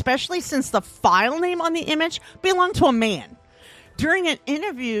 especially since the file name on the image belonged to a man. During an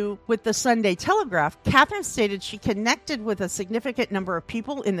interview with the Sunday Telegraph, Catherine stated she connected with a significant number of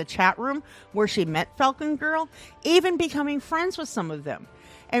people in the chat room where she met Falcon Girl, even becoming friends with some of them.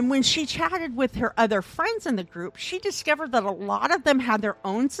 And when she chatted with her other friends in the group, she discovered that a lot of them had their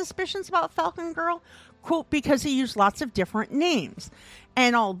own suspicions about Falcon Girl, quote, because he used lots of different names.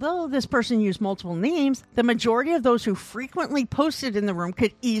 And although this person used multiple names, the majority of those who frequently posted in the room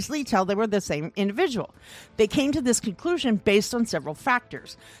could easily tell they were the same individual. They came to this conclusion based on several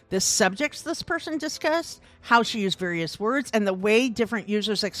factors: the subjects this person discussed, how she used various words, and the way different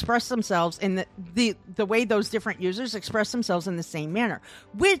users express themselves in the way those different users express themselves in the same manner,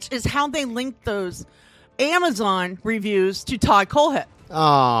 which is how they linked those Amazon reviews to Todd Colehett.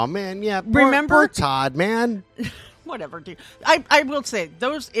 Oh, man, yeah. Remember? Poor Todd, man. Whatever, dude. I will say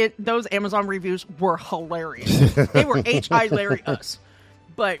those Amazon reviews were hilarious. They were hilarious,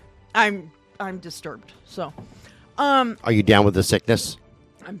 but I'm disturbed. So, Are you down with the sickness?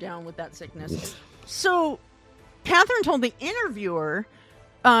 I'm down with that sickness. So, Catherine told the interviewer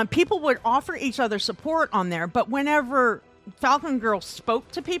people would offer each other support on there, but whenever Falcon Girl spoke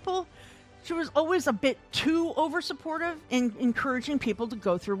to people, she was always a bit too over-supportive in encouraging people to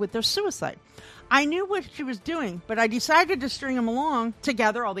go through with their suicide. I knew what she was doing, but I decided to string them along to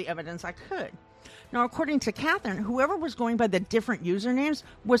gather all the evidence I could. Now, according to Catherine, whoever was going by the different usernames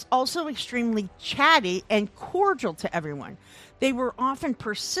was also extremely chatty and cordial to everyone. They were often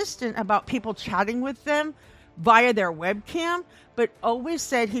persistent about people chatting with them via their webcam, but always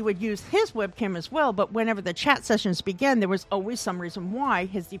said he would use his webcam as well. But whenever the chat sessions began, there was always some reason why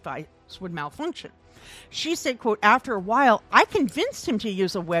his device would malfunction. She said, quote, after a while, I convinced him to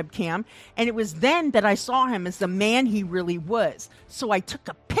use a webcam, and it was then that I saw him as the man he really was. So I took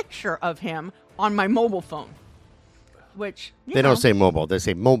a picture of him on my mobile phone. Which, They don't say mobile, they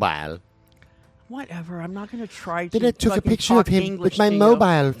say mobile. Whatever, I'm not going to try to Then I took a picture of him English with my to you.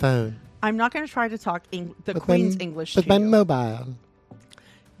 mobile phone. I'm not going to try to talk the Queen's English with to my you. mobile.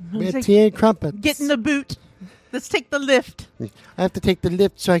 With like, tea and crumpets. Get in the boot. Let's take the lift. I have to take the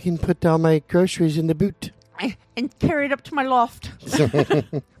lift so I can put all my groceries in the boot. And carry it up to my loft.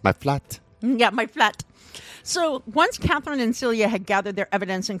 My flat. Yeah, my flat. So once Catherine and Celia had gathered their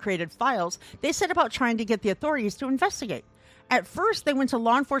evidence and created files, they set about trying to get the authorities to investigate. At first, they went to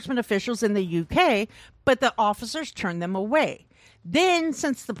law enforcement officials in the UK, but the officers turned them away. Then,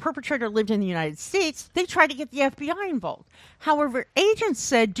 since the perpetrator lived in the United States, they tried to get the FBI involved. However, agents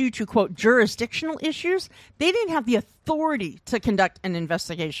said due to, quote, jurisdictional issues, they didn't have the authority to conduct an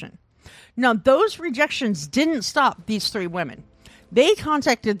investigation. Now, those rejections didn't stop these three women. They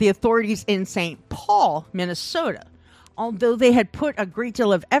contacted the authorities in St. Paul, Minnesota. Although they had put a great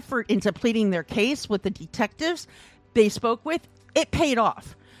deal of effort into pleading their case with the detectives they spoke with, it paid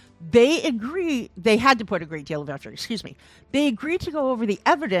off. They had to put a great deal of effort, They agreed to go over the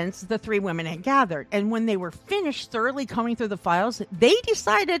evidence the three women had gathered. And when they were finished thoroughly combing through the files, they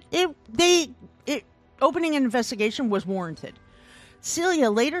decided opening an investigation was warranted. Celia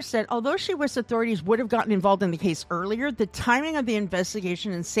later said, although she wished authorities would have gotten involved in the case earlier, the timing of the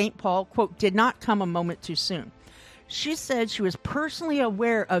investigation in St. Paul, quote, did not come a moment too soon. She said she was personally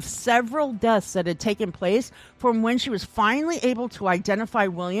aware of several deaths that had taken place from when she was finally able to identify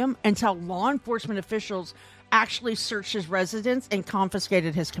William until law enforcement officials actually searched his residence and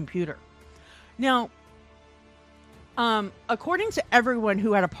confiscated his computer. Now, according to everyone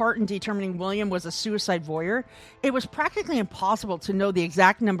who had a part in determining William was a suicide voyeur, it was practically impossible to know the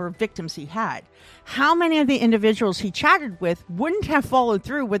exact number of victims he had. How many of the individuals he chatted with wouldn't have followed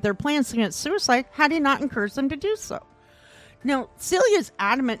through with their plans to commit suicide had he not encouraged them to do so? Now, Celia's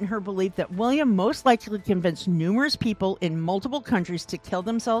adamant in her belief that William most likely convinced numerous people in multiple countries to kill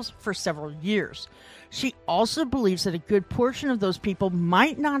themselves for several years. She also believes that a good portion of those people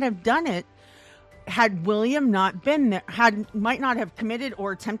might not have done it had William not been there, might not have committed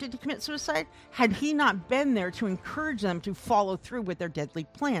or attempted to commit suicide, had he not been there to encourage them to follow through with their deadly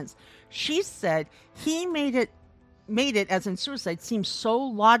plans. She said he made it, as in suicide, seem so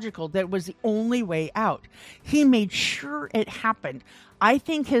logical that it was the only way out. He made sure it happened. I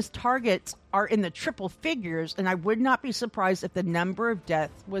think his targets are in the triple figures, and I would not be surprised if the number of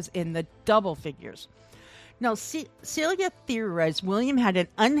deaths was in the double figures. Now, Celia theorized William had an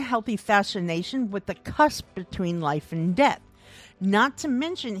unhealthy fascination with the cusp between life and death. Not to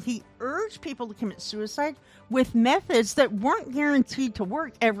mention, he urged people to commit suicide with methods that weren't guaranteed to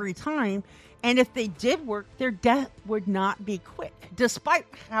work every time, and if they did work, their death would not be quick, despite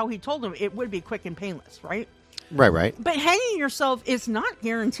how he told them it would be quick and painless, right? Right. But hanging yourself is not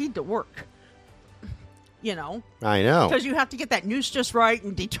guaranteed to work. you know. I know. Because you have to get that noose just right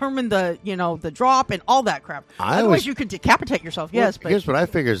and determine the, the drop and all that crap. Otherwise, you could decapitate yourself. Yes, but here's what I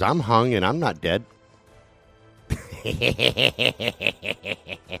figure is I'm hung and I'm not dead.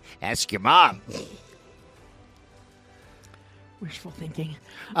 Ask your mom. Wishful thinking.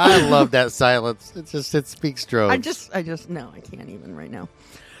 I love that silence. It speaks droves. I just no, I can't even right now.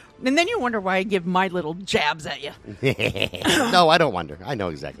 And then you wonder why I give my little jabs at you. No, I don't wonder. I know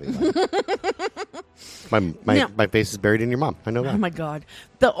exactly why. My face is buried in your mom. I know that. Oh, my God.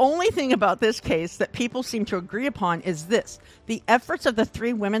 The only thing about this case that people seem to agree upon is this. The efforts of the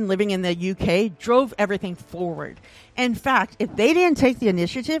 3 women living in the UK drove everything forward. In fact, if they didn't take the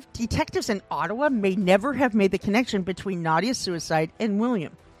initiative, detectives in Ottawa may never have made the connection between Nadia's suicide and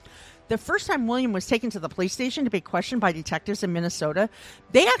William. The first time William was taken to the police station to be questioned by detectives in Minnesota,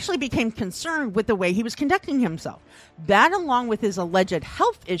 they actually became concerned with the way he was conducting himself. That, along with his alleged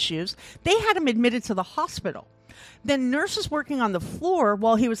health issues, they had him admitted to the hospital. Then nurses working on the floor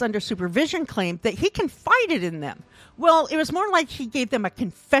while he was under supervision claimed that he confided in them. Well, it was more like he gave them a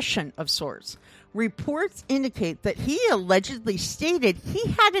confession of sorts. Reports indicate that he allegedly stated he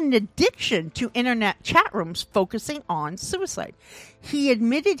had an addiction to internet chat rooms focusing on suicide. He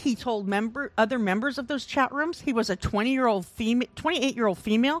admitted he told other members of those chat rooms he was a 28-year-old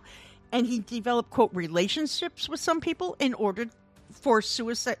female, and he developed, quote, relationships with some people in order to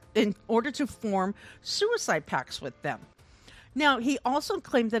form suicide pacts with them. Now, he also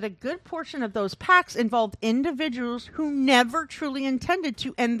claimed that a good portion of those pacts involved individuals who never truly intended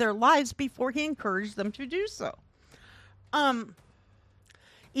to end their lives before he encouraged them to do so.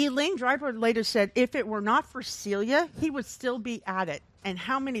 Elaine Driver later said if it were not for Celia, he would still be at it, and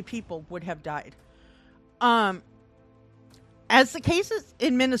how many people would have died. As the cases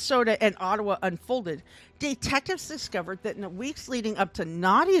in Minnesota and Ottawa unfolded, detectives discovered that in the weeks leading up to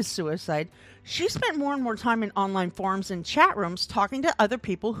Nadia's suicide, she spent more and more time in online forums and chat rooms talking to other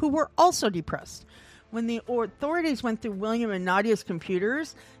people who were also depressed. When the authorities went through William and Nadia's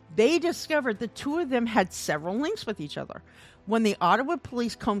computers, they discovered the 2 of them had several links with each other. When the Ottawa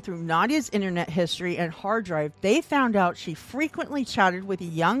police combed through Nadia's internet history and hard drive, they found out she frequently chatted with a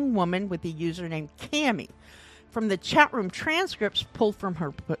young woman with the username Cammie. From the chat room transcripts pulled from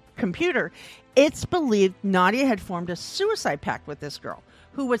her computer, it's believed Nadia had formed a suicide pact with this girl,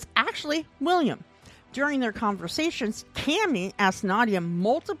 who was actually William. During their conversations, Cammie asked Nadia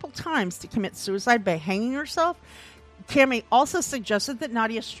multiple times to commit suicide by hanging herself. Cammie also suggested that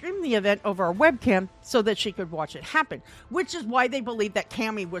Nadia stream the event over a webcam so that she could watch it happen, which is why they believe that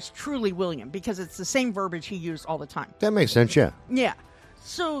Cammie was truly William, because it's the same verbiage he used all the time. That makes sense, yeah. Yeah.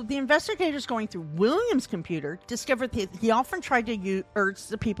 So the investigators going through William's computer discovered that he often tried to urge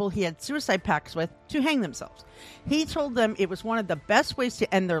the people he had suicide pacts with to hang themselves. He told them it was one of the best ways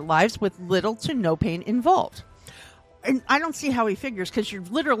to end their lives with little to no pain involved. And I don't see how he figures, because you're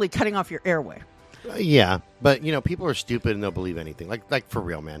literally cutting off your airway. Yeah, but, people are stupid and they'll believe anything. Like for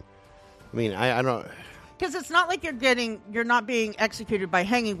real, man. I mean, I don't... Because it's not like you're not being executed by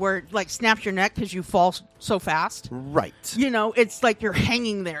hanging where it like snaps your neck because you fall so fast. Right. It's like you're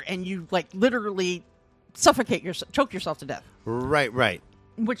hanging there and you like literally choke yourself to death. Right.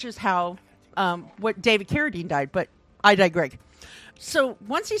 Which is how what David Carradine died, but I digress. So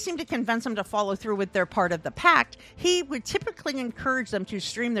once he seemed to convince them to follow through with their part of the pact, he would typically encourage them to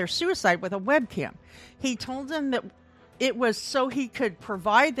stream their suicide with a webcam. He told them that it was so he could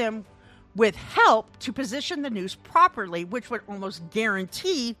provide them with help to position the news properly, which would almost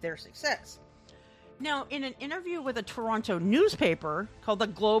guarantee their success. Now, in an interview with a Toronto newspaper called the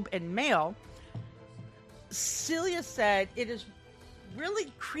Globe and Mail, Celia said, "It is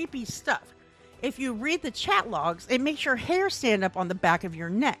really creepy stuff. If you read the chat logs, it makes your hair stand up on the back of your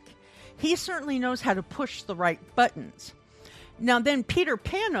neck. He certainly knows how to push the right buttons." Now, then Peter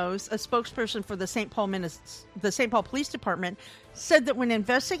Panos, a spokesperson for the St. Paul Police Department, said that when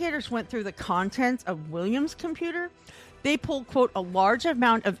investigators went through the contents of William's computer, they pulled, quote, a large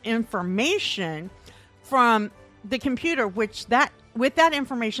amount of information from the computer, with that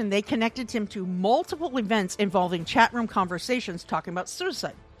information, they connected him to multiple events involving chat room conversations talking about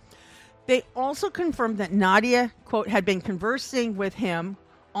suicide. They also confirmed that Nadia, quote, had been conversing with him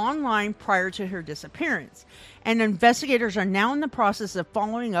online prior to her disappearance. And investigators are now in the process of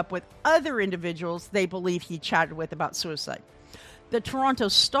following up with other individuals they believe he chatted with about suicide. The Toronto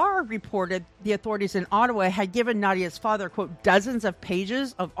Star reported the authorities in Ottawa had given Nadia's father, quote, dozens of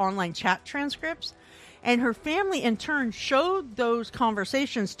pages of online chat transcripts. And her family, in turn, showed those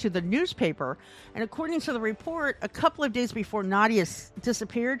conversations to the newspaper. And according to the report, a couple of days before Nadia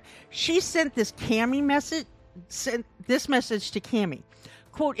disappeared, she sent this message to Cammie.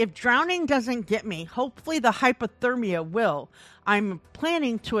 quote, if drowning doesn't get me, hopefully the hypothermia will. I'm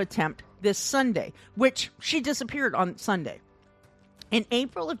planning to attempt this Sunday, which she disappeared on Sunday. In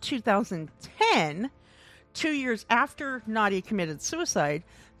April of 2010, 2 years after Nadia committed suicide,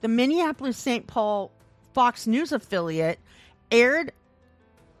 the Minneapolis-St. Paul Fox News affiliate aired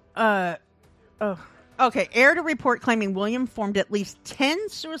a report claiming William formed at least 10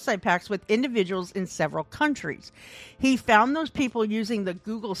 suicide pacts with individuals in several countries. He found those people using the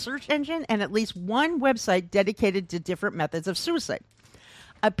Google search engine and at least one website dedicated to different methods of suicide.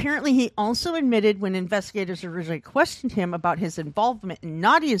 Apparently, he also admitted when investigators originally questioned him about his involvement in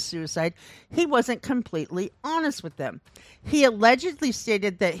Nadia's suicide, he wasn't completely honest with them. He allegedly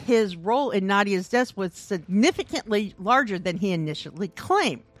stated that his role in Nadia's death was significantly larger than he initially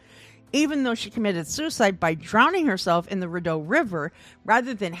claimed. Even though she committed suicide by drowning herself in the Rideau River,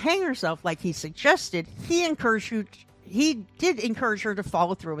 rather than hang herself like he suggested, he did encourage her to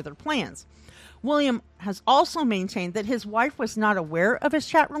follow through with her plans. William has also maintained that his wife was not aware of his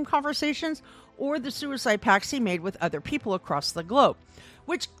chat room conversations or the suicide pacts he made with other people across the globe,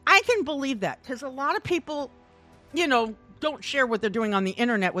 which I can believe that because a lot of people, don't share what they're doing on the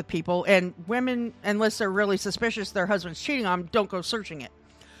internet with people, and women, unless they're really suspicious their husband's cheating on them, don't go searching it.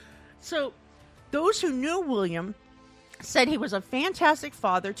 So those who knew William said he was a fantastic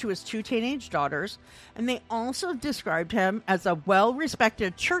father to his 2 teenage daughters, and they also described him as a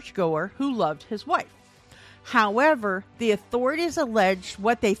well-respected churchgoer who loved his wife. However, the authorities alleged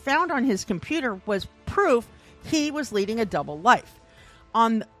what they found on his computer was proof he was leading a double life.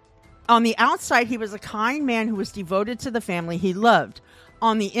 On the outside, he was a kind man who was devoted to the family he loved.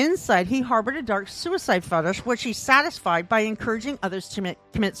 On the inside, he harbored a dark suicide fetish, which he satisfied by encouraging others to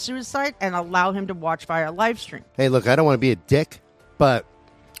commit suicide and allow him to watch via live stream. Hey, look, I don't want to be a dick, but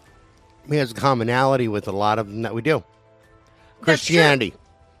he has a commonality with a lot of them that we do. Christianity.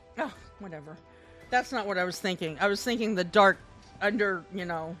 Oh, whatever. That's not what I was thinking. I was thinking the dark under,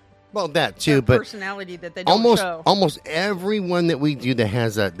 Well, that too, but personality that they don't show. Almost everyone that we do that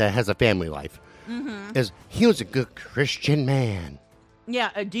has a family life is he was a good Christian man.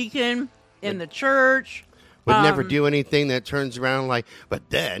 Yeah, a deacon in the church. Would never do anything that turns around like, but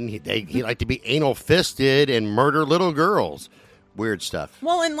then he liked to be anal fisted and murder little girls. Weird stuff.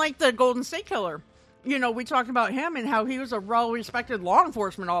 Well, and like the Golden State Killer, we talked about him and how he was a well-respected law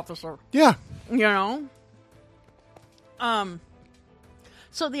enforcement officer. Yeah.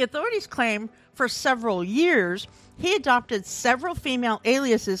 So the authorities claim for several years he adopted several female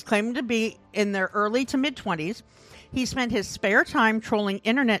aliases claiming to be in their early to mid-20s. He spent his spare time trolling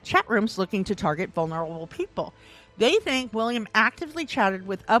internet chat rooms looking to target vulnerable people. They think William actively chatted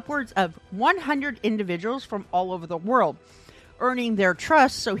with upwards of 100 individuals from all over the world, earning their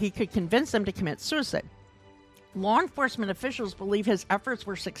trust so he could convince them to commit suicide. Law enforcement officials believe his efforts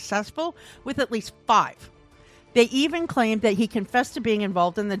were successful with at least 5. They even claimed that he confessed to being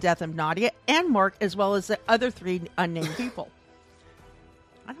involved in the death of Nadia and Mark, as well as the other 3 unnamed people.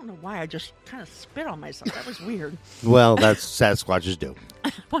 I don't know why I just kind of spit on myself. That was weird. Well, that's Sasquatches do.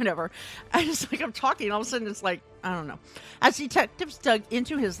 Whatever. I'm talking, and all of a sudden it's like, I don't know. As detectives dug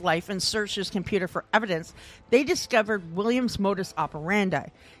into his life and searched his computer for evidence, they discovered William's modus operandi.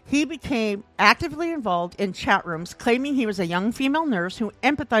 He became actively involved in chat rooms, claiming he was a young female nurse who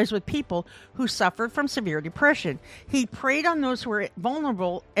empathized with people who suffered from severe depression. He preyed on those who were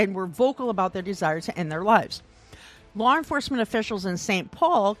vulnerable and were vocal about their desire to end their lives. Law enforcement officials in St.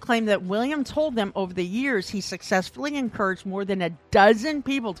 Paul claim that William told them over the years he successfully encouraged more than a dozen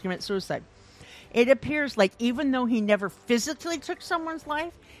people to commit suicide. It appears like even though he never physically took someone's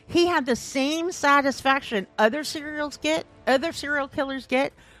life, he had the same satisfaction other serial killers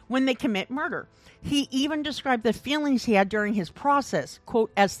get when they commit murder. He even described the feelings he had during his process, quote,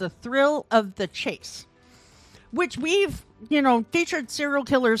 as the thrill of the chase. Which we've, featured serial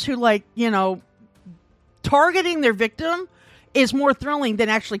killers who targeting their victim is more thrilling than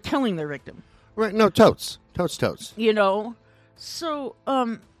actually killing their victim. Right, no, totes. So,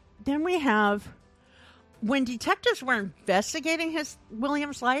 then we have, when detectives were investigating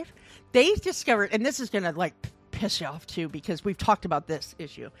William's life, they discovered, and this is going to, piss you off, too, because we've talked about this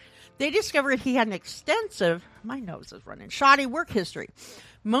issue. They discovered he had an extensive, my nose is running, shoddy work history.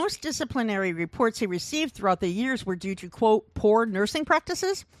 Most disciplinary reports he received throughout the years were due to, quote, poor nursing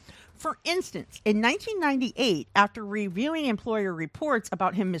practices. For instance, in 1998, after reviewing employer reports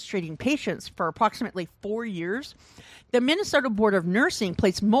about him mistreating patients for approximately 4 years, the Minnesota Board of Nursing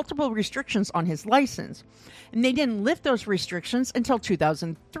placed multiple restrictions on his license, and they didn't lift those restrictions until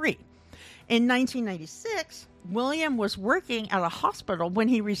 2003. In 1996, William was working at a hospital when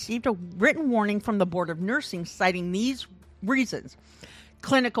he received a written warning from the Board of Nursing citing these reasons: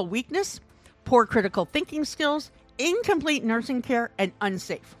 clinical weakness, poor critical thinking skills, incomplete nursing care, and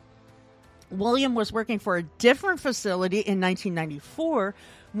unsafe. William was working for a different facility in 1994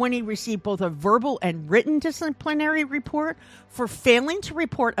 when he received both a verbal and written disciplinary report for failing to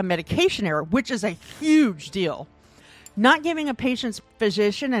report a medication error, which is a huge deal. Not giving a patient's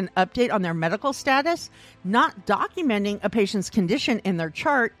physician an update on their medical status, not documenting a patient's condition in their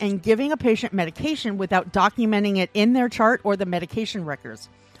chart, and giving a patient medication without documenting it in their chart or the medication records.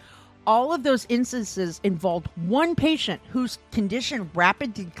 All of those instances involved one patient whose condition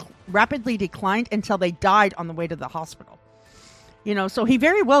rapidly declined until they died on the way to the hospital. So he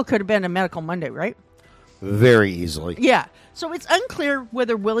very well could have been a Medical Monday, right? Very easily. Yeah. So it's unclear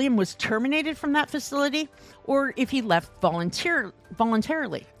whether William was terminated from that facility or if he left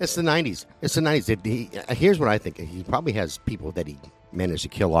voluntarily. It's the 90s. Here's what I think. He probably has people that he managed to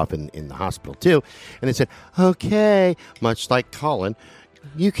kill off in the hospital, too. And they said, okay, much like Colin,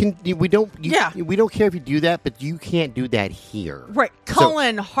 we don't care if you do that, but you can't do that here. Right.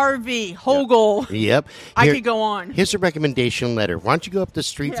 Cullen, Harvey, Hogle. Yep. I could go on. Here's a recommendation letter. Why don't you go up the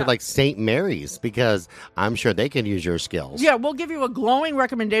street to St. Mary's? Because I'm sure they can use your skills. Yeah, we'll give you a glowing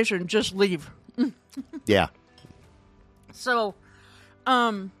recommendation. Just leave. Yeah. So,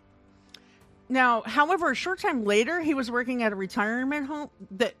 now, however, a short time later, he was working at a retirement home.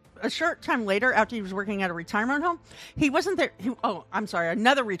 A short time later, after he was working at a retirement home, he wasn't there.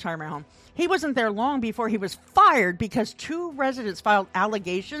 Another retirement home. He wasn't there long before he was fired because 2 residents filed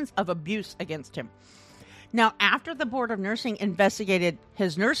allegations of abuse against him. Now, after the Board of Nursing investigated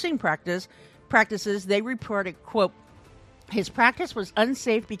his nursing practices, they reported, quote, his practice was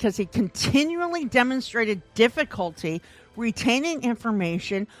unsafe because he continually demonstrated difficulty retaining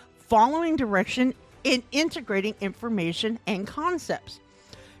information, following direction, and integrating information and concepts.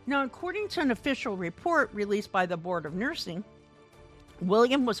 Now, according to an official report released by the Board of Nursing,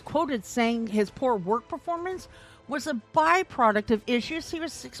 William was quoted saying his poor work performance was a byproduct of issues he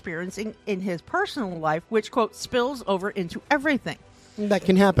was experiencing in his personal life, which, quote, spills over into everything. That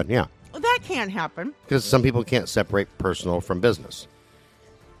can happen, yeah. That can happen. Because some people can't separate personal from business.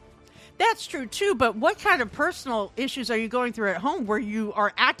 That's true, too, but what kind of personal issues are you going through at home where you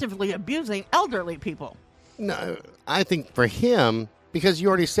are actively abusing elderly people? No, I think for him, because you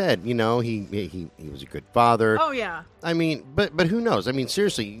already said, he was a good father. Oh, yeah. I mean, but who knows? I mean,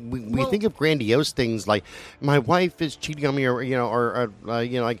 seriously, we think of grandiose things like my wife is cheating on me, or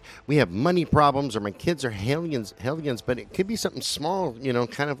like we have money problems, or my kids are hellions. But it could be something small,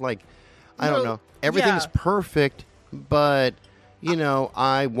 kind of like, I don't know. Everything's perfect, but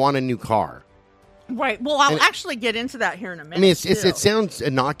I want a new car. Right. Well, I'll actually get into that here in a minute. I mean, it sounds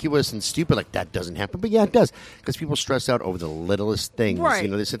innocuous and stupid, like that doesn't happen. But yeah, it does. Because people stress out over the littlest things. Right.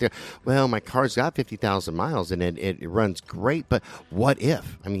 They sit there, well, my car's got 50,000 miles and it runs great. But what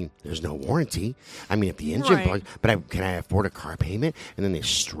if? I mean, there's no warranty. I mean, if the engine bugs, but can I afford a car payment? And then they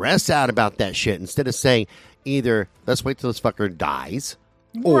stress out about that shit instead of saying either let's wait till this fucker dies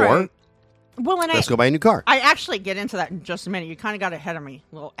or let's go buy a new car. I actually get into that in just a minute. You kind of got ahead of me,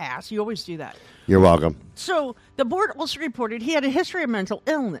 little ass. You always do that. You're welcome. So, the board also reported he had a history of mental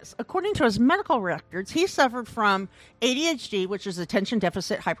illness. According to his medical records, he suffered from ADHD, which is attention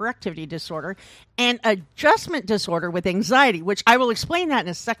deficit hyperactivity disorder, and adjustment disorder with anxiety, which I will explain that in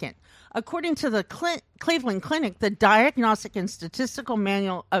a second. According to the Cleveland Clinic, the Diagnostic and Statistical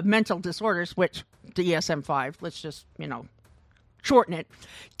Manual of Mental Disorders, which DSM-5, let's just, shorten it,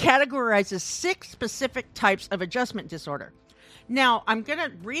 categorizes 6 specific types of adjustment disorder. Now, I'm going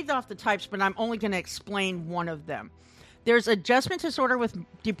to read off the types, but I'm only going to explain one of them. There's adjustment disorder with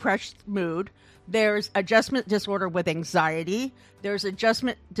depressed mood. There's adjustment disorder with anxiety. There's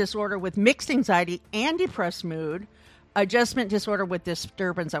adjustment disorder with mixed anxiety and depressed mood. Adjustment disorder with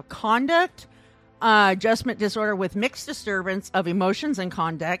disturbance of conduct. Adjustment disorder with mixed disturbance of emotions and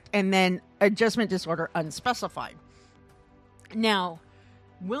conduct. And then adjustment disorder unspecified. Now,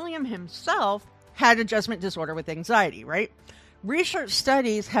 William himself had adjustment disorder with anxiety, right? Research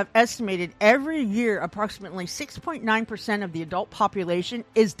studies have estimated every year approximately 6.9% of the adult population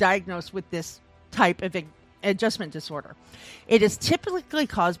is diagnosed with this type of adjustment disorder. It is typically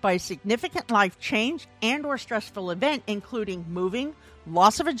caused by a significant life change and or stressful event, including moving,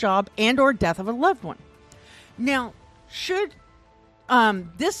 loss of a job, and or death of a loved one. Now, should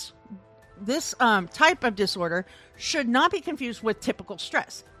this type of disorder should not be confused with typical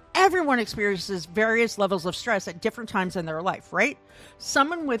stress. Everyone experiences various levels of stress at different times in their life, right?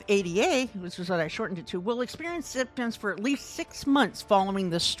 Someone with ADA, which is what I shortened it to, will experience symptoms for at least 6 months following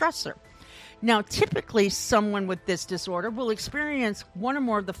the stressor. Now, typically, someone with this disorder will experience one or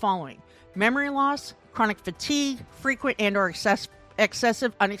more of the following: memory loss, chronic fatigue, frequent and or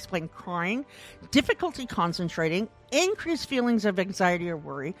excessive unexplained crying, difficulty concentrating, increased feelings of anxiety or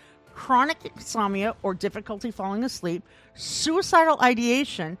worry, chronic insomnia or difficulty falling asleep, suicidal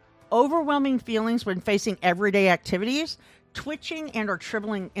ideation, overwhelming feelings when facing everyday activities, twitching and or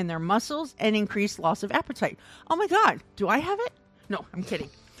trembling in their muscles, and increased loss of appetite. Oh my God, do I have it? No, I'm kidding.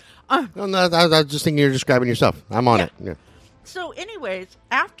 No, I was just thinking you're describing yourself. I'm on it. Yeah. So anyways,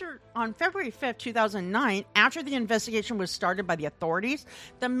 on February 5th, 2009, after the investigation was started by the authorities,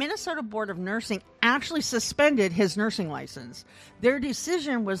 the Minnesota Board of Nursing actually suspended his nursing license. Their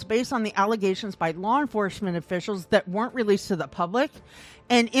decision was based on the allegations by law enforcement officials that weren't released to the public.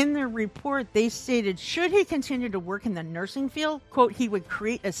 And in their report, they stated, should he continue to work in the nursing field, quote, he would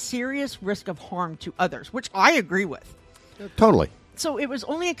create a serious risk of harm to others, which I agree with. Totally. So it was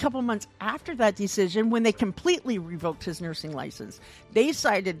only a couple months after that decision when they completely revoked his nursing license. They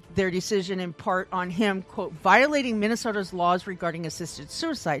cited their decision in part on him, quote, violating Minnesota's laws regarding assisted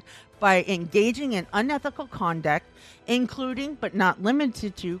suicide by engaging in unethical conduct, including but not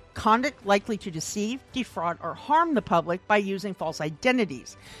limited to conduct likely to deceive, defraud, or harm the public by using false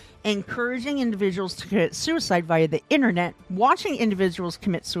identities, encouraging individuals to commit suicide via the internet, watching individuals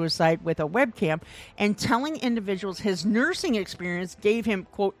commit suicide with a webcam, and telling individuals his nursing experience gave him,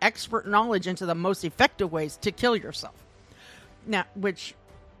 quote, expert knowledge into the most effective ways to kill yourself. Now, which,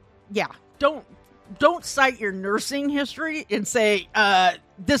 yeah, don't cite your nursing history and say,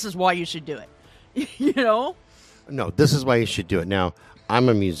 this is why you should do it. You know? No, this is why you should do it. Now, I'm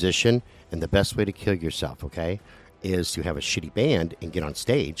a musician, and the best way to kill yourself, okay, is to have a shitty band and get on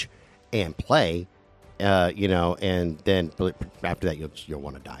stage and play, and then after that you'll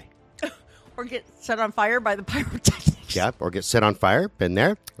want to die. Or get set on fire by the pyrotechnics. Yeah, or get set on fire. Been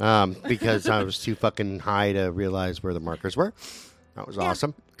there. Because I was too fucking high to realize where the markers were. That was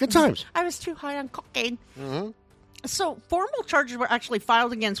awesome. Good times. I was too high on cocaine. Mm-hmm. So, formal charges were actually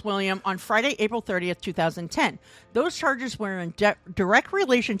filed against William on Friday, April 30th, 2010. Those charges were in direct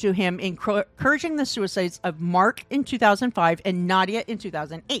relation to him encouraging the suicides of Mark in 2005 and Nadia in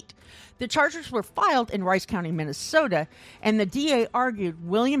 2008. The charges were filed in Rice County, Minnesota, and the DA argued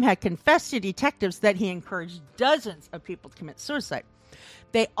William had confessed to detectives that he encouraged dozens of people to commit suicide.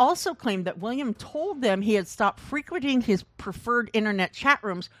 They also claimed that William told them he had stopped frequenting his preferred internet chat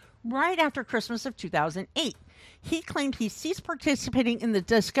rooms right after Christmas of 2008. He claimed he ceased participating in the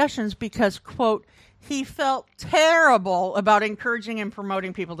discussions because, quote, he felt terrible about encouraging and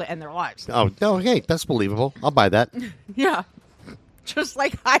promoting people to end their lives. Oh, no, hey, that's believable. I'll buy that. Yeah. Just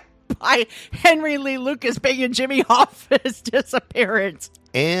like I buy Henry Lee Lucas begging Jimmy Hoffa's disappearance.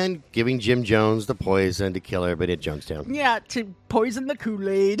 And giving Jim Jones the poison to kill everybody at Jonestown. Yeah, to poison the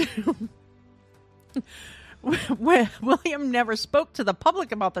Kool-Aid. William never spoke to the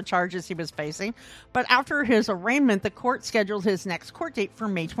public about the charges he was facing, but after his arraignment, the court scheduled his next court date for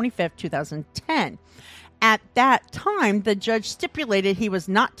May 25th, 2010. At that time, the judge stipulated he was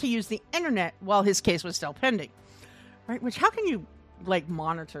not to use the internet while his case was still pending. Right? Which, how can you,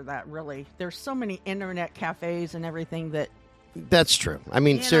 monitor that, really? There's so many internet cafes and everything that... That's true. I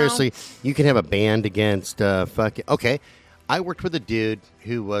mean, seriously, you can have a band against fucking... Okay, I worked with a dude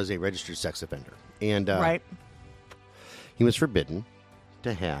who was a registered sex offender. And right. He was forbidden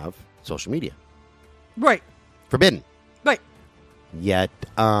to have social media. Right. Forbidden. Right. Yet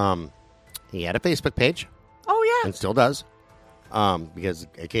he had a Facebook page. Oh, yeah. And still does. Because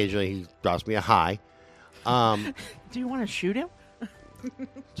occasionally he drops me a hi. Do you want to shoot him?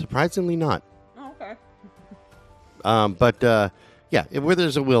 Surprisingly not. Oh, okay. But yeah, where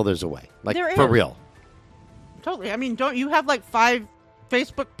there's a will, there's a way. For real. Totally. I mean, don't you have 5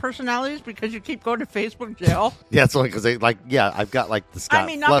 Facebook personalities because you keep going to Facebook jail? Yeah, it's only because I've got the Scott. I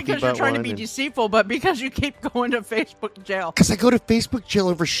mean, not because you're trying to be deceitful, but because you keep going to Facebook jail. Because I go to Facebook jail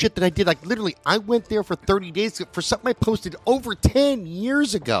over shit that I did. Literally, I went there for 30 days for something I posted over 10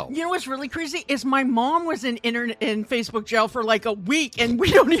 years ago. You know what's really crazy is my mom was in Facebook jail for a week, and we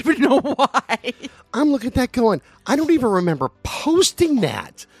don't even know why. I'm looking at that going, I don't even remember posting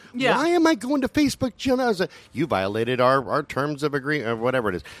that. Yeah. Why am I going to Facebook jail now? You violated our terms of agreement, or whatever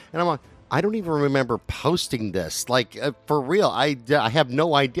it is. And I'm like, I don't even remember posting this. For real, I have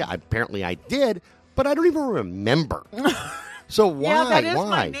no idea. Apparently I did, but I don't even remember. So why? Yeah, that is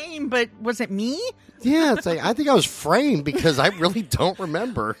my name, but was it me? Yeah, I think I was framed because I really don't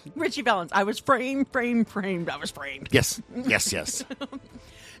remember. Richie Valens, I was framed. I was framed. Yes.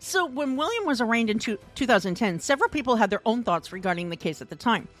 So when William was arraigned in 2010, several people had their own thoughts regarding the case at the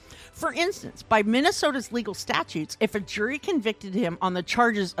time. For instance, by Minnesota's legal statutes, if a jury convicted him on the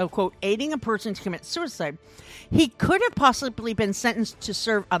charges of, quote, aiding a person to commit suicide, he could have possibly been sentenced to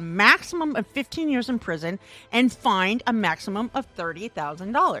serve a maximum of 15 years in prison and fined a maximum of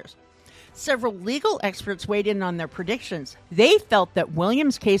 $30,000. Several legal experts weighed in on their predictions. They felt that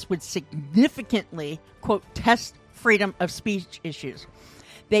William's case would significantly, quote, test freedom of speech issues.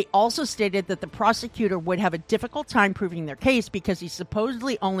 They also stated that the prosecutor would have a difficult time proving their case because he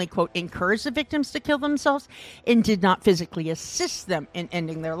supposedly only, quote, encouraged the victims to kill themselves and did not physically assist them in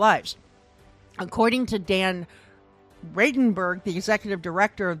ending their lives. According to Dan Radenberg, the executive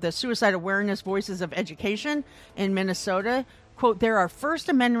director of the Suicide Awareness Voices of Education in Minnesota, quote, there are First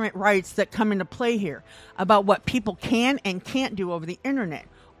Amendment rights that come into play here about what people can and can't do over the internet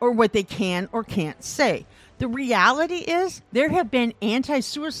or what they can or can't say. The reality is there have been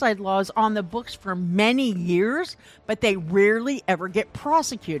anti-suicide laws on the books for many years, but they rarely ever get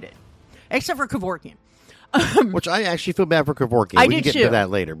prosecuted, except for Kevorkian. Which I actually feel bad for Kevorkian. I we did can get too. into that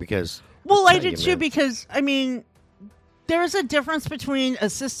later because... Well, I did too because, I mean, there's a difference between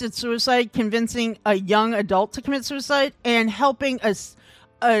assisted suicide, convincing a young adult to commit suicide, and helping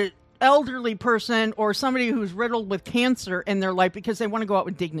a elderly person or somebody who's riddled with cancer in their life because they want to go out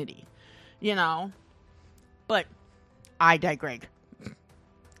with dignity, you know? But I digress.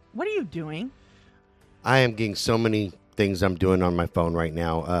 What are you doing? I am getting so many things I'm doing on my phone right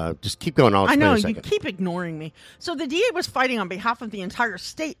now. Just keep going. I'll explain I know, in a you second. keep ignoring me. So the DA was fighting on behalf of the entire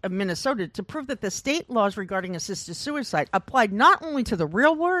state of Minnesota to prove that the state laws regarding assisted suicide applied not only to the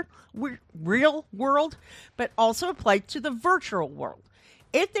real world, but also applied to the virtual world.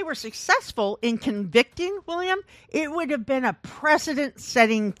 If they were successful in convicting William, it would have been a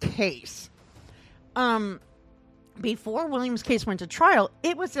precedent-setting case. Before William's case went to trial,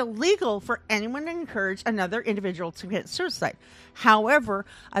 it was illegal for anyone to encourage another individual to commit suicide. However,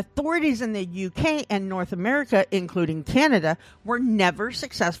 authorities in the UK and North America, including Canada, were never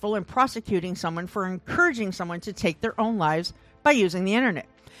successful in prosecuting someone for encouraging someone to take their own lives by using the internet.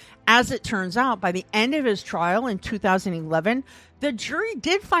 As it turns out, by the end of his trial in 2011, the jury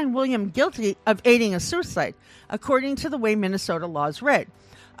did find William guilty of aiding a suicide, according to the way Minnesota laws read.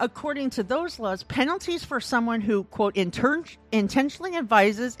 According to those laws, penalties for someone who, quote, intentionally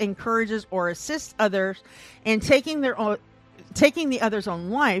advises, encourages, or assists others in taking the other's own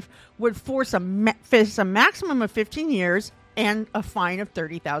life would face a maximum of 15 years and a fine of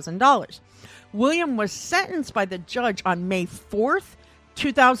 $30,000. William was sentenced by the judge on May 4th,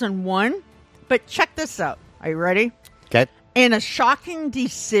 2001. But check this out. Are you ready? Okay. In a shocking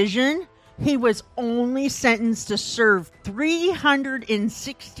decision, he was only sentenced to serve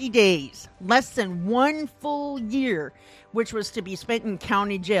 360 days, less than 1 full year, which was to be spent in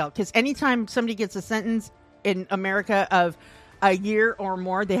county jail. Because anytime somebody gets a sentence in America of a year or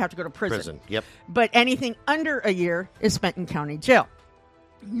more, they have to go to prison. Yep. But anything under a year is spent in county jail.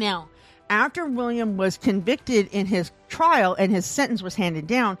 Now, after William was convicted in his trial and his sentence was handed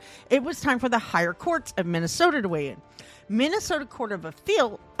down, it was time for the higher courts of Minnesota to weigh in. Minnesota Court of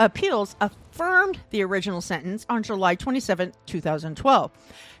Appeals affirmed the original sentence on July 27, 2012.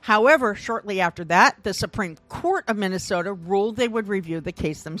 However, shortly after that, the Supreme Court of Minnesota ruled they would review the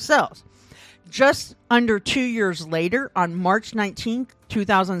case themselves. Just under 2 years later, on March 19,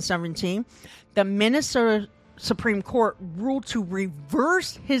 2017, the Minnesota Supreme Court ruled to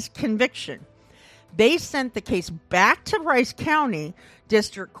reverse his conviction. They sent the case back to Rice County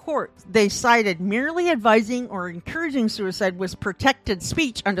District Court. They cited merely advising or encouraging suicide was protected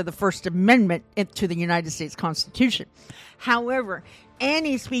speech under the First Amendment to the United States Constitution. However,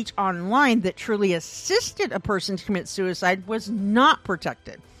 any speech online that truly assisted a person to commit suicide was not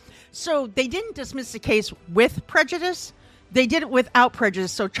protected. So they didn't dismiss the case with prejudice. They did it without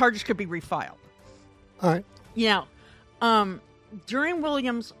prejudice, so charges could be refiled. All right. You know, during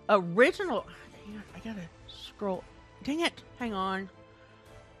Williams' original... I gotta scroll. Dang it. Hang on.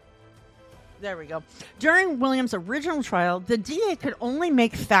 There we go. During Williams' original trial, the DA could only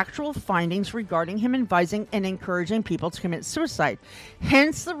make factual findings regarding him advising and encouraging people to commit suicide.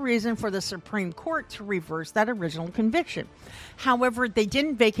 Hence the reason for the Supreme Court to reverse that original conviction. However, they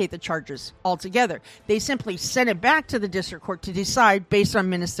didn't vacate the charges altogether. They simply sent it back to the district court to decide, based on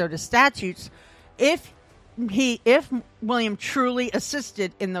Minnesota statutes, if William truly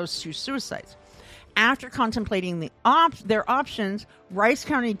assisted in those two suicides. After contemplating their options, Rice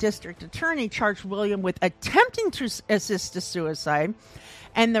County District Attorney charged William with attempting to assist a suicide,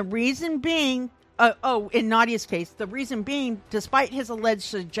 and the reason being in Nadia's case, the reason being, despite his alleged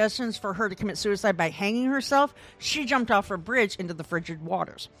suggestions for her to commit suicide by hanging herself, she jumped off a bridge into the frigid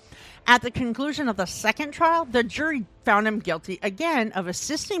waters. At the conclusion of the second trial, the jury found him guilty again of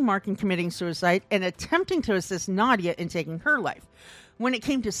assisting Mark in committing suicide and attempting to assist Nadia in taking her life. When it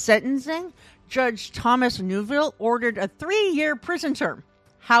came to sentencing, Judge Thomas Neuville ordered a 3-year prison term.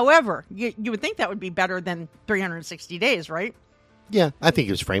 However, you would think that would be better than 360 days, right? Yeah, I think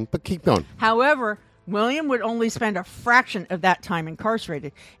he was framed, but keep going. However, William would only spend a fraction of that time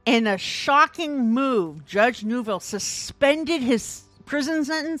incarcerated. In a shocking move, Judge Neuville suspended his prison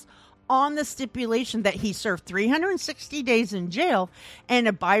sentence on the stipulation that he serve 360 days in jail and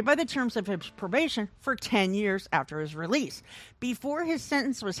abide by the terms of his probation for 10 years after his release. Before his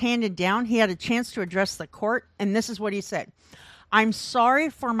sentence was handed down, he had a chance to address the court, and this is what he said. I'm sorry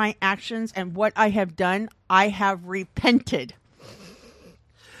for my actions and what I have done. I have repented.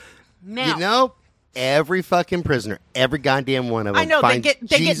 Now, you know, every fucking prisoner, every goddamn one of them, I know finds they get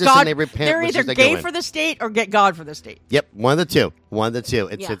Jesus God. and they repent. They're either gay for the state or get God for the state. Yep, one of the two.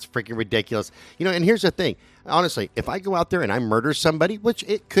 It's Yeah. it's freaking ridiculous. You know, and here's the thing. Honestly, if I go out there and I murder somebody, which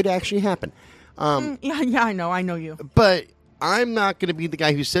it could actually happen, Yeah, I know you. but I'm not going to be the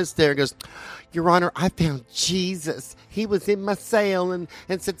guy who sits there and goes, Your Honor, I found Jesus. He was in my cell and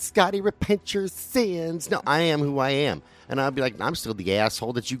said, Scotty, repent your sins. No, I am who I am. And I'll be like, I'm still the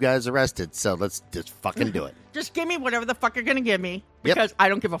asshole that you guys arrested, so let's just fucking do it. Just give me whatever the fuck you're going to give me Yep. because I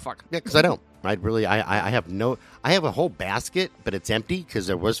don't give a fuck. Yeah, because I don't. I have a whole basket, but it's empty because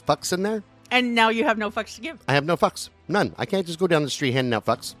there was fucks in there. And now you have no fucks to give. I have no fucks. None. I can't just go down the street handing out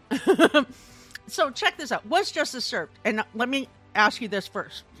fucks. So check this out. Was justice served? And let me ask you this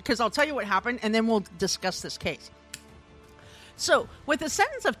first, because I'll tell you what happened, and then we'll discuss this case. So, with a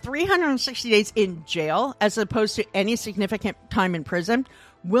sentence of 360 days in jail, as opposed to any significant time in prison,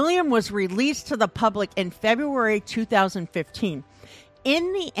 William was released to the public in February 2015.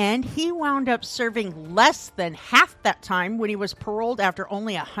 In the end, he wound up serving less than half that time when he was paroled after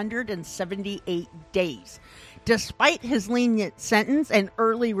only 178 days. Despite his lenient sentence and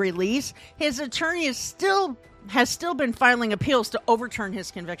early release, his attorney has still been filing appeals to overturn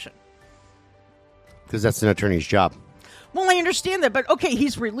his conviction. Because that's an attorney's job. Well, I understand that, but okay,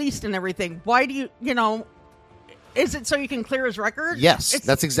 he's released and everything. Why do you is it so you can clear his record? Yes,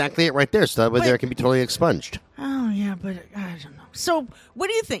 that's exactly it right there. So that way there can be totally expunged. Oh, yeah, but I don't know. So, what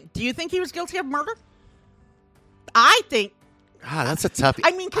do you think? Do you think he was guilty of murder? I think. Ah, that's a toughie.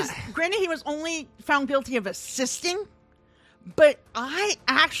 I mean, because granted, he was only found guilty of assisting, but I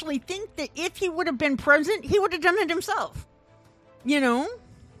actually think that if he would have been present, he would have done it himself. You know?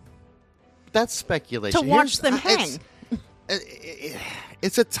 That's speculation. To watch them hang.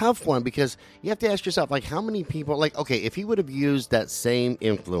 It's a tough one because you have to ask yourself, like, how many people, like, okay, if he would have used that same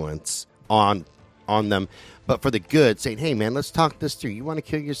influence on them, but for the good, saying, hey, man, let's talk this through. You want to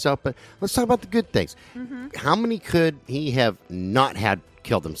kill yourself, but let's talk about the good things. Mm-hmm. How many could he have not had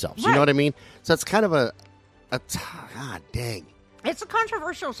killed themselves? Right. You know what I mean? So it's kind of God dang. It's a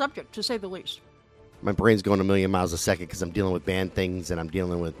controversial subject, to say the least. My brain's going a million miles a second because I'm dealing with band things and I'm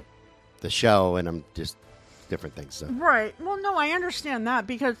dealing with the show and I'm just different things. So. Right. Well, no, I understand that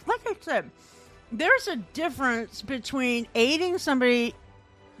because, like I said, there's a difference between aiding somebody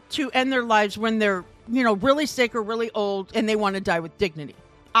to end their lives when they're, really sick or really old and they want to die with dignity.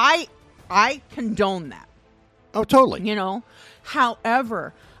 I condone that. Oh, totally.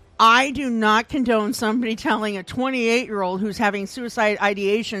 However, I do not condone somebody telling a 28-year-old who's having suicide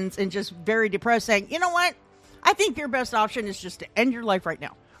ideations and just very depressed saying, you know what? I think your best option is just to end your life right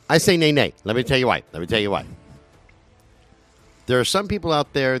now. I say nay. Let me tell you why. There are some people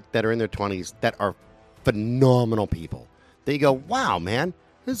out there that are in their 20s that are phenomenal people. They go, wow, man,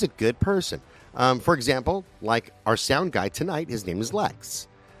 this is a good person. For example, like our sound guy tonight, his name is Lex.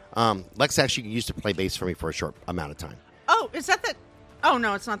 Lex actually used to play bass for me for a short amount of time. Oh, is that the... Oh,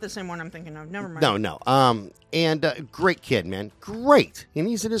 no, it's not the same one I'm thinking of. Never mind. No. And great kid, man. Great. And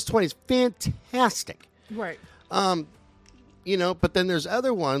he's in his 20s. Fantastic. Right. But then there's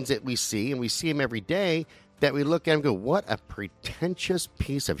other ones that we see, and we see him every day, that we look at and go, what a pretentious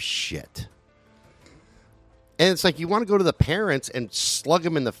piece of shit. And it's like you want to go to the parents and slug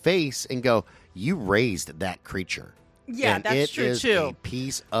them in the face and go, you raised that creature. Yeah, and that's true, too. It is a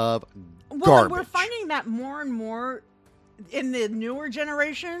piece of garbage. Well, we're finding that more and more in the newer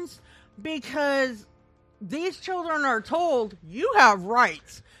generations because these children are told, you have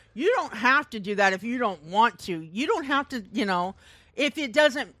rights. You don't have to do that if you don't want to. You don't have to, if it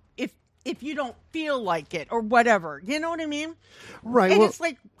doesn't, if you don't feel like it or whatever. You know what I mean? Right. And it's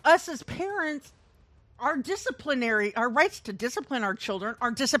like us as parents, our rights to discipline our children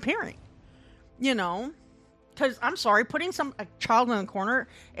are disappearing. You know? Because, I'm sorry, putting a child in a corner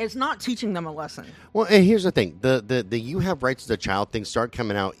is not teaching them a lesson. Well, and here's the thing. The you have rights as a child thing started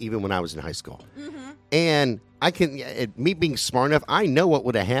coming out even when I was in high school. Mm-hmm. And me being smart enough, I know what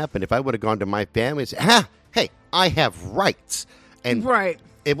would have happened if I would have gone to my family and said, hey, I have rights. And right.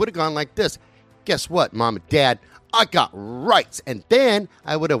 It would have gone like this. Guess what, Mom and Dad? I got rights. And then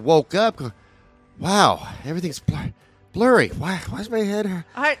I would have woke up going, wow, everything's blurry. Why's my head hurt?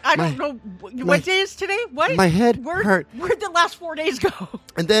 I don't know. What day is today? What? My head hurt. Where'd the last 4 days go?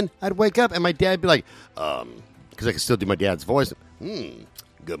 And then I'd wake up and my dad would be like, because I can still do my dad's voice.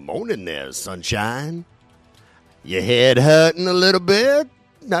 Good morning there, sunshine. Your head hurting a little bit?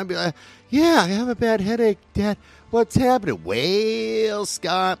 And I'd be like, yeah, I have a bad headache, Dad. What's happening? Well,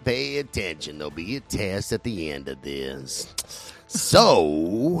 Scott, pay attention. There'll be a test at the end of this.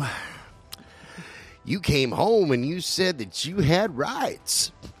 So, you came home and you said that you had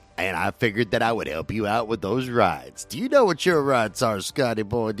rights. And I figured that I would help you out with those rights. Do you know what your rights are, Scotty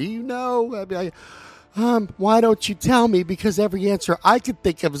boy? Do you know? I'd be like, why don't you tell me? Because every answer I could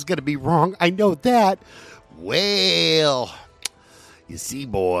think of is going to be wrong. I know that. Well, you see,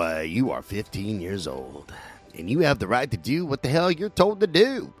 boy, you are 15 years old. And you have the right to do what the hell you're told to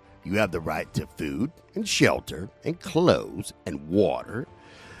do. You have the right to food and shelter and clothes and water.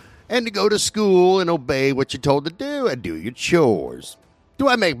 And to go to school and obey what you're told to do and do your chores. Do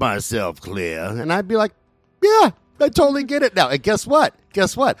I make myself clear? And I'd be like, yeah, I totally get it now. And guess what?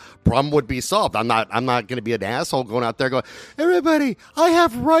 Problem would be solved. I'm not going to be an asshole going out there going, everybody, I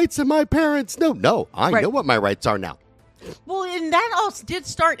have rights and my parents. No, I know what my rights are now. Well, and that all did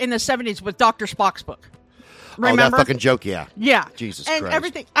start in the 70s with Dr. Spock's book. Remember? Oh, that fucking joke, yeah. Yeah. Jesus and Christ.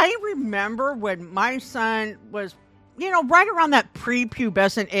 Everything. I remember when my son was, right around that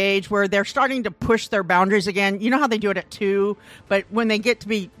prepubescent age where they're starting to push their boundaries again. You know how they do it at 2, but when they get to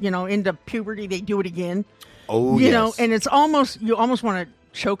be, into puberty, they do it again. Oh, you yes. know, and you almost want to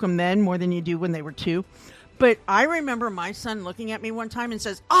choke them then more than you do when they were 2. But I remember my son looking at me one time and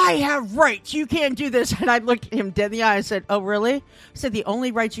says, I have rights. You can't do this. And I looked at him dead in the eye. I said, oh, really? I said, the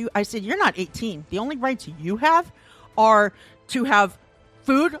only rights I said, you're not 18. The only rights you have are to have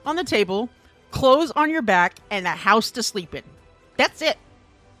food on the table, clothes on your back, and a house to sleep in. That's it.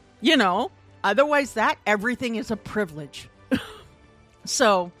 Otherwise everything is a privilege.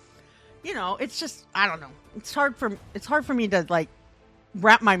 So, it's just, I don't know. It's hard for me to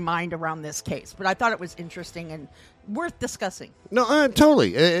wrap my mind around this case, but I thought it was interesting and worth discussing. No,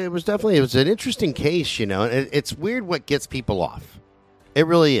 totally. It was an interesting case, It's weird what gets people off. It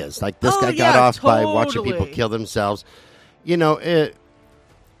really is. Like this guy got off by watching people kill themselves. And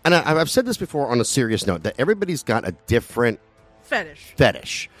I've said this before on a serious note that everybody's got a different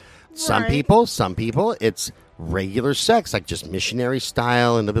fetish. Some people, it's regular sex, like just missionary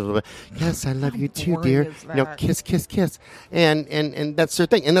style and a bit of yes, I love you too, dear. Kiss, kiss, kiss. And that's their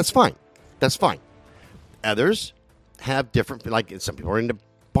thing. And that's fine. Others have different, like some people are into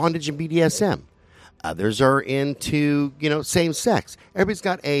bondage and BDSM. Others are into, same sex. Everybody's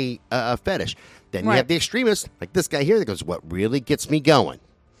got a fetish. Then you have the extremists, like this guy here, that goes, what really gets me going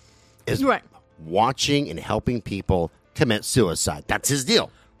is watching and helping people commit suicide. That's his deal.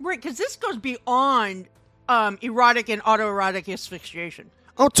 Right, because this goes beyond erotic and autoerotic asphyxiation.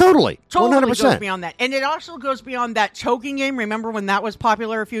 Oh, totally. 100%. Goes beyond that. And it also goes beyond that choking game. Remember when that was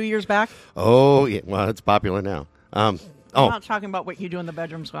popular a few years back? Oh, yeah. Well, it's popular now. I'm not talking about what you do in the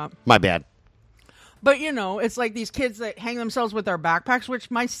bedroom, Scott. My bad. But, it's like these kids that hang themselves with their backpacks,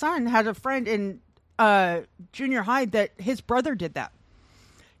 which my son had a friend in junior high that his brother did that.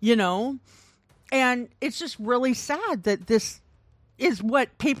 And it's just really sad that this is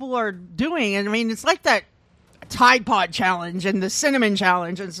what people are doing. And I mean, it's like that Tide Pod challenge and the cinnamon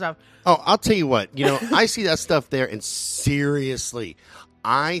challenge and stuff. Oh, I'll tell you what, I see that stuff there, and seriously,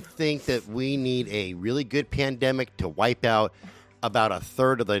 I think that we need a really good pandemic to wipe out about a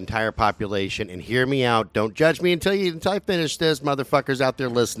third of the entire population. And hear me out. Don't judge me until I finish this, motherfuckers out there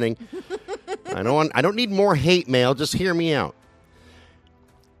listening. I don't need more hate mail. Just hear me out.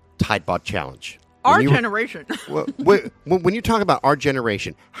 Tide Pod challenge. Our generation. When you talk about our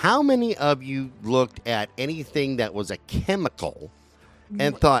generation, how many of you looked at anything that was a chemical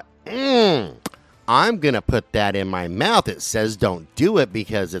and thought, I'm going to put that in my mouth? It says don't do it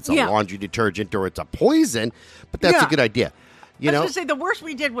because it's a laundry detergent or it's a poison, but that's a good idea. I was going to say, the worst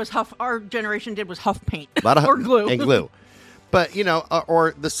our generation did was huff paint or glue. And glue. But,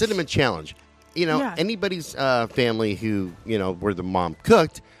 or the cinnamon challenge. Anybody's family who, where the mom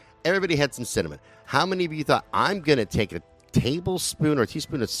cooked, everybody had some cinnamon. How many of you thought, I'm going to take a tablespoon or a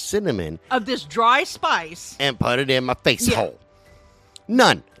teaspoon of cinnamon of this dry spice and put it in my face hole?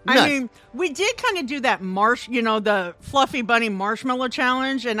 None. I mean, we did kind of do that the Fluffy Bunny Marshmallow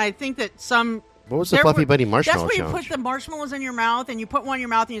Challenge, and I think that What was the Fluffy Bunny Marshmallow Challenge? That's where Challenge? you put the marshmallows in your mouth, and you put one in your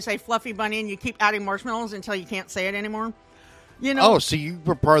mouth, and you say Fluffy Bunny, and you keep adding marshmallows until you can't say it anymore. Oh, so you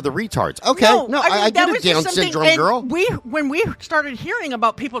were part of the retards. Okay. No, I get it, Down syndrome girl. When we started hearing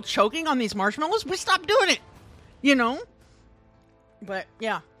about people choking on these marshmallows, we stopped doing it. But,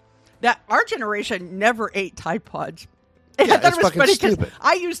 yeah. Our generation never ate Tide Pods. Yeah, I thought it's it was funny because stupid.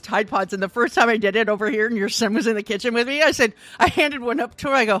 I used Tide Pods, and the first time I did it over here, and your son was in the kitchen with me, I handed one up to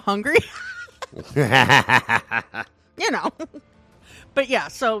her. I go, hungry? But yeah,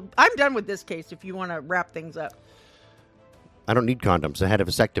 so I'm done with this case if you want to wrap things up. I don't need condoms. I had a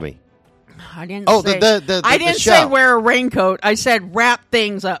vasectomy. I didn't say. I didn't say wear a raincoat. I said wrap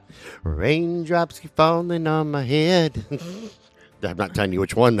things up. Raindrops keep falling on my head. I'm not telling you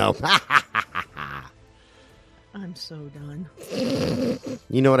which one, though. I'm so done.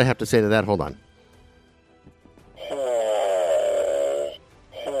 You know what I have to say to that? Hold on. Isn't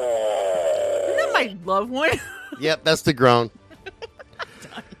that my loved one? Yep, that's the groan.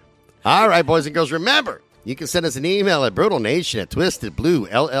 All right, boys and girls, remember, you can send us an email at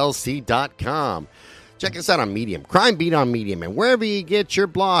brutalnation@twistedbluellc.com. Check us out on Medium, Crime Beat on Medium, and wherever you get your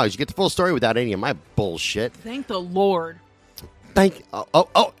blogs. You get the full story without any of my bullshit. Thank the Lord.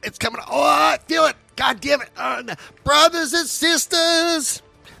 It's coming. Oh, I feel it. God damn it. Brothers and sisters,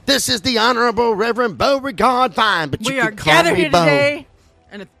 this is the Honorable Reverend Beauregard Vine, but we are gathered here today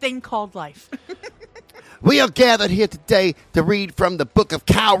in a thing called life. We are gathered here today to read from the book of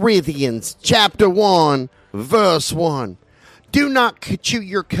Corinthians, chapter 1, verse 1. Do not chew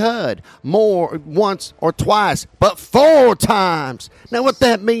your cud more once or twice, but 4 times. Now, what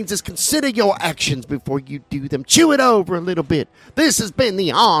that means is consider your actions before you do them. Chew it over a little bit. This has been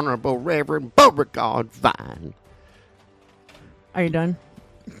the Honorable Reverend Beauregard Vine. Are you done?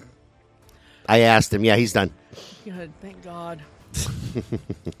 I asked him. Yeah, he's done. Good. Thank God.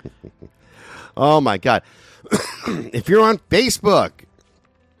 Oh, my God. If you're on Facebook,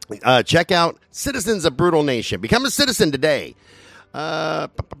 check out Citizens of Brutal Nation. Become a citizen today.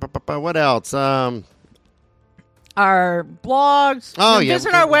 What else? Our blogs. Oh, yeah.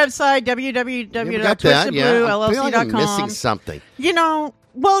 Visit our website, www.twistedbluellc.com. I feel like I'm missing something.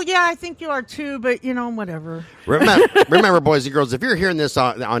 Well, yeah, I think you are too, but, whatever. Remember, boys and girls, if you're hearing this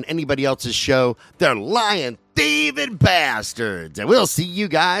on anybody else's show, they're lying, thieving bastards. And we'll see you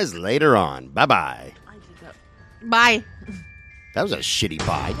guys later on. Bye-bye. Bye. That was a shitty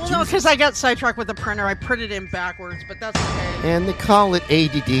bye. Well, no, because I got sidetracked with the printer. I printed in backwards, but that's okay. And they call it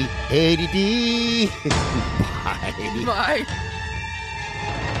ADD. ADD. Bye. Bye.